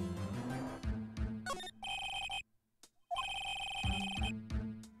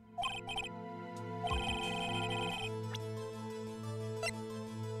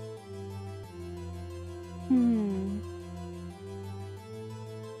 Hmm.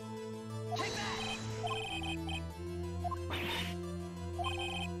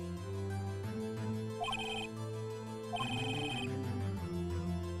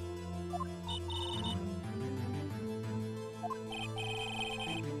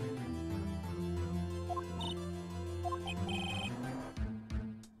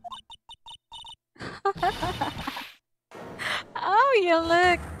 Oh, you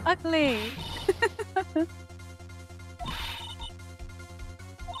look ugly.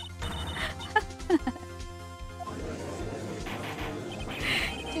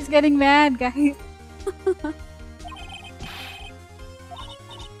 She's getting mad, guys.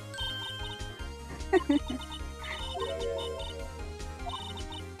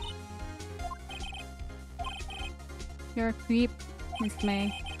 You're a creep, Miss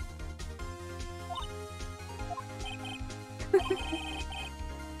May.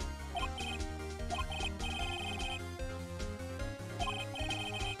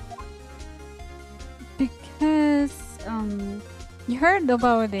 Because you heard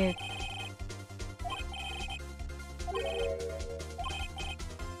about it.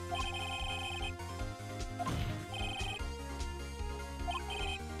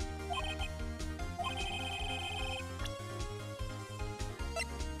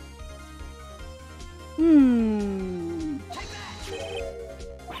 Hmm.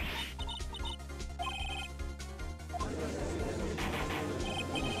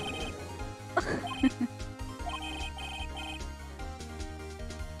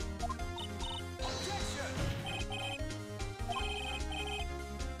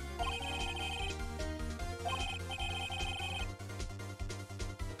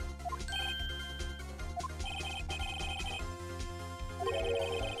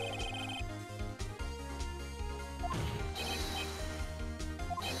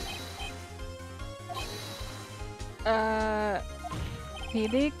 Uh,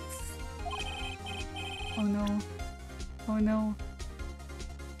 Felix? Oh no. Oh no.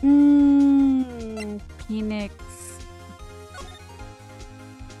 Phoenix.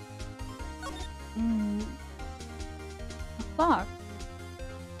 Mm, a clock.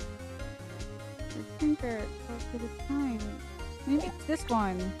 The thinker. Talk to the time. Maybe it's this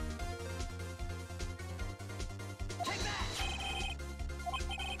one.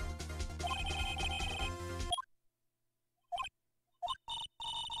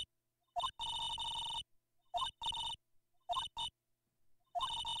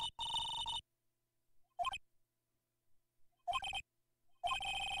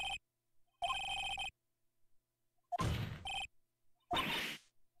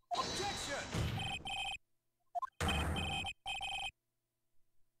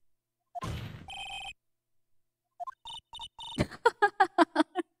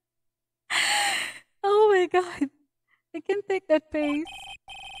 Oh my god. I can take that pace.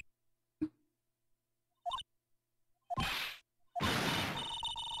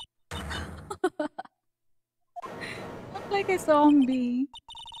 Look like a zombie.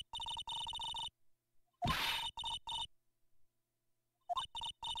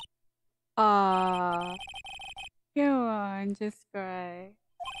 Ah, come on, just cry.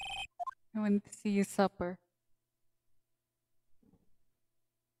 I want to see you suffer.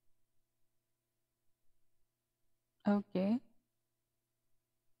 Okay.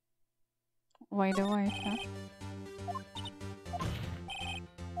 Why the white, huh?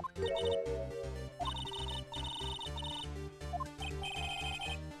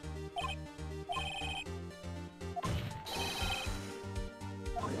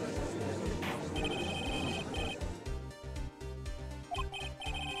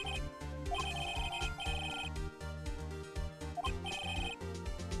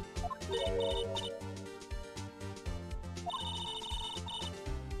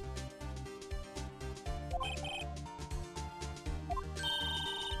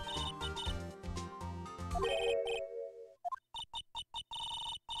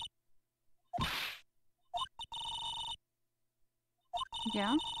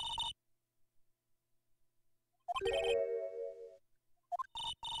 Yeah.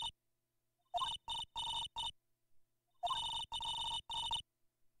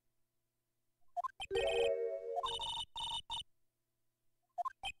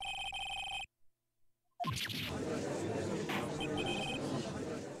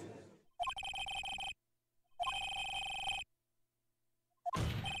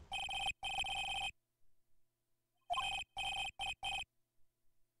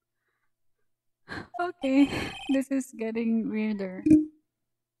 Okay. This is getting weirder.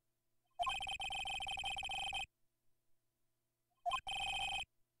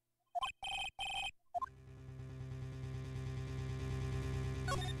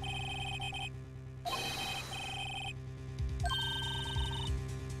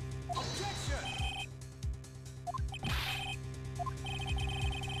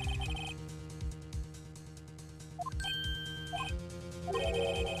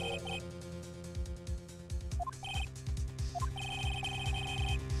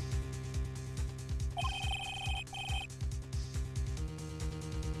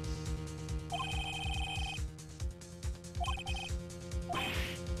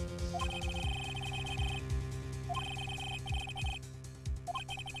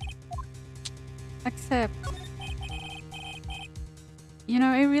 Except,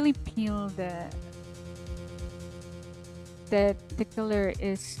 I really feel that the killer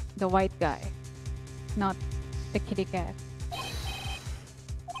is the white guy, not the kitty cat.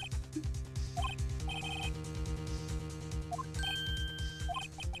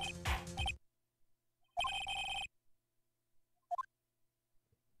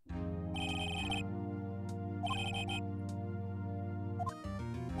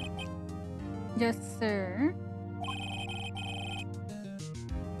 Yes, sir.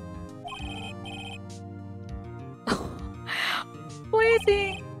 Why is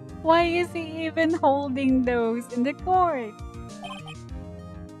he? Why is he even holding those in the court?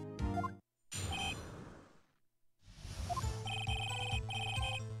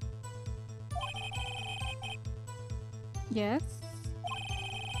 Yes.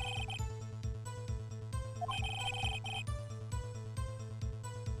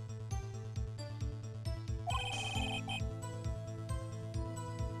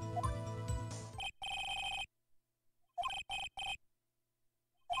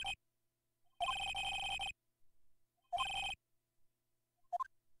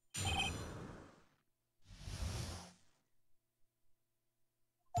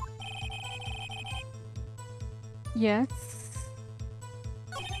 Yes.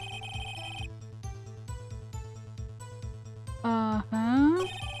 Uh huh.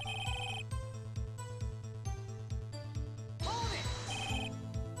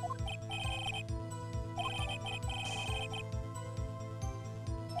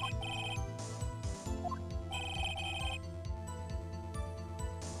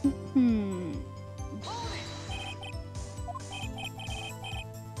 Hmm.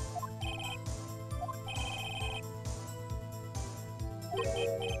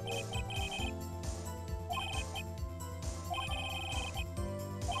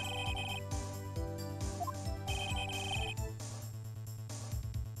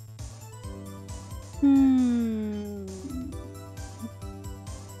 Hmm.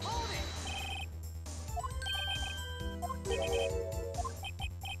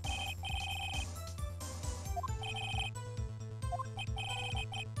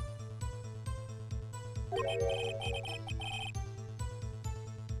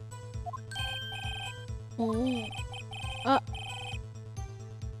 Oh. Uh,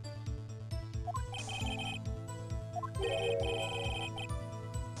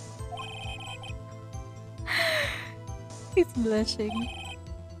 he's blushing.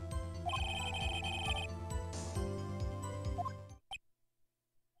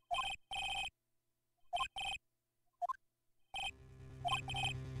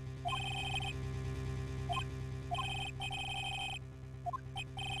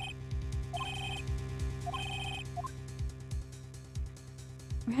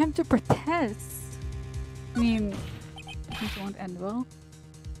 We have to protest. I mean, this won't end well.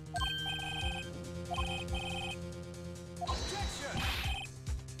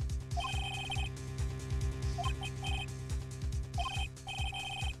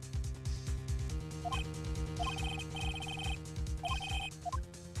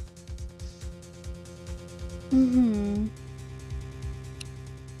 Mm-hmm.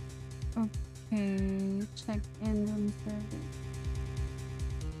 Okay, check in room service.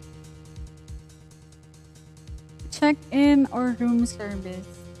 Check in or room service?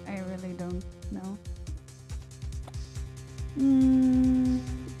 I really don't know. Mm,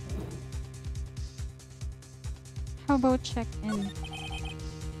 how about check in?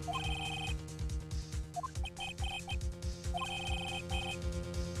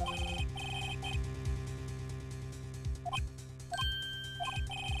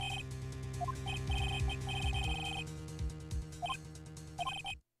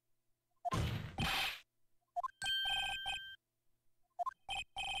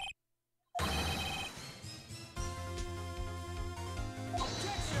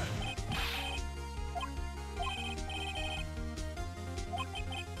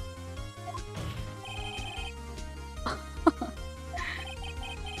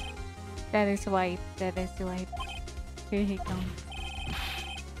 That is white. That is white. Here he comes.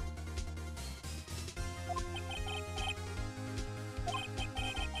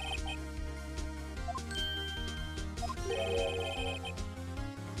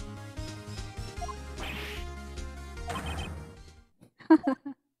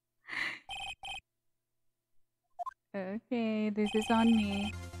 Okay, this is on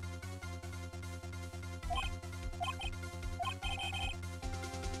me.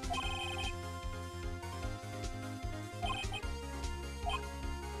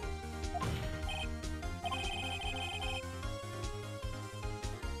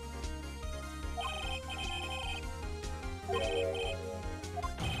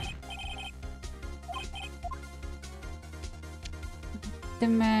 The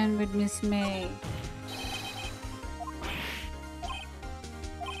man with Miss May.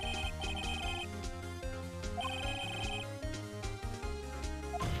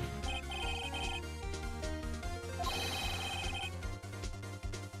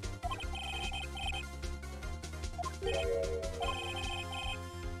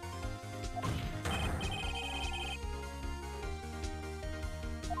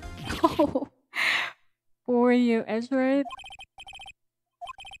 Oh, for you, Ezra.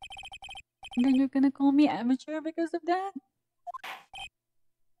 And then you're gonna call me amateur because of that?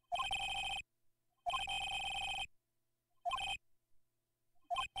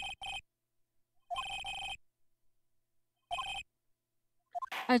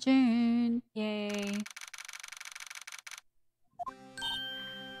 Ajun. Yay.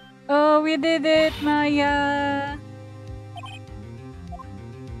 Oh, we did it, Maya.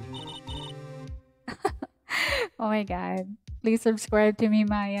 Oh my god. Please subscribe to me,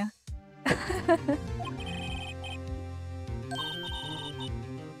 Maya.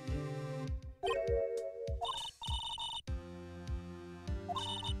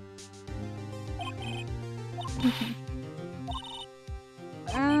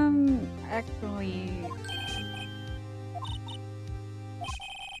 Actually,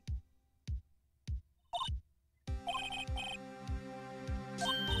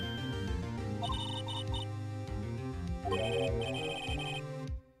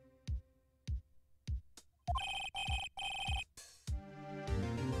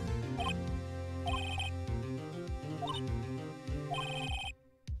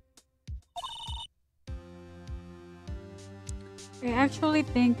 I actually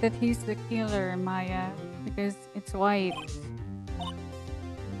think that he's the killer, Maya, because it's white.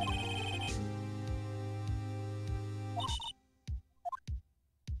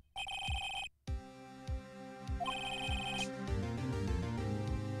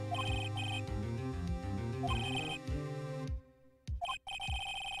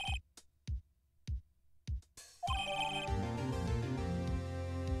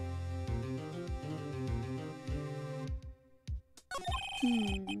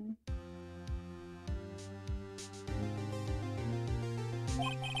 Hmm.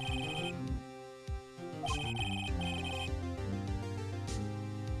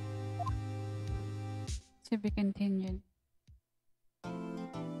 To be continued.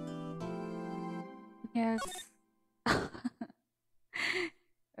 Yes.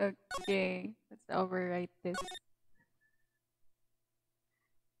 Okay, let's overwrite this.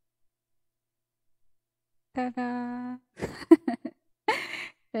 Ta-da!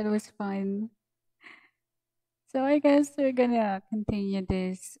 That was fun. So I guess we're gonna continue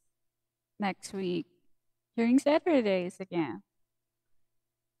this next week during Saturdays again.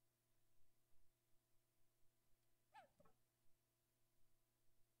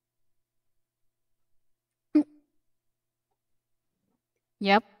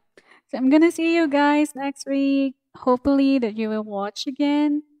 Yep. So I'm gonna see you guys next week. Hopefully that you will watch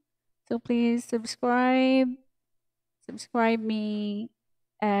again. So please subscribe me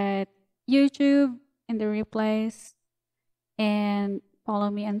at YouTube in the replays, and follow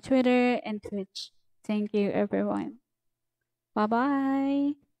me on Twitter and Twitch. Thank you, everyone. Bye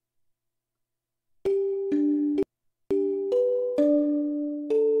bye.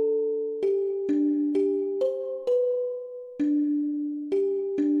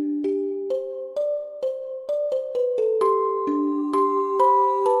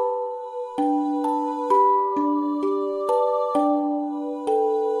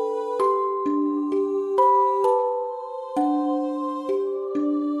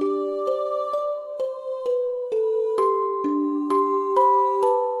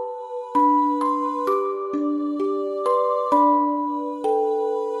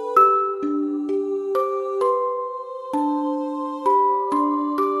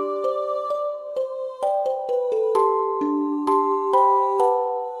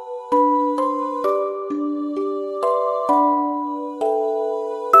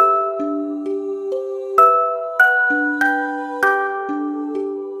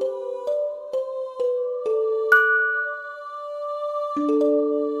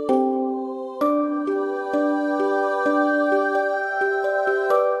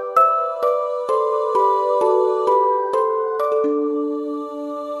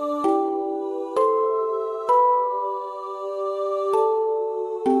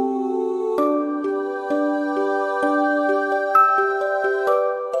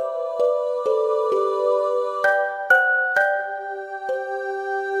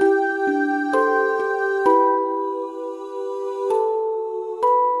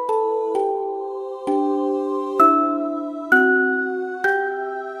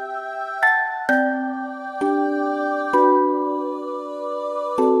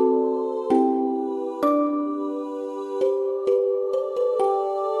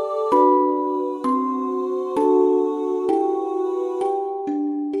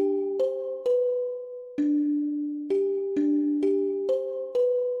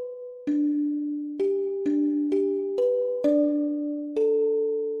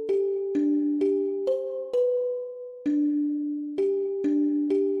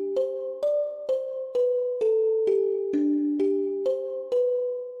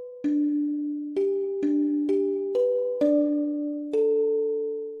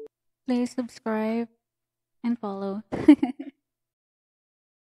 Please subscribe and follow.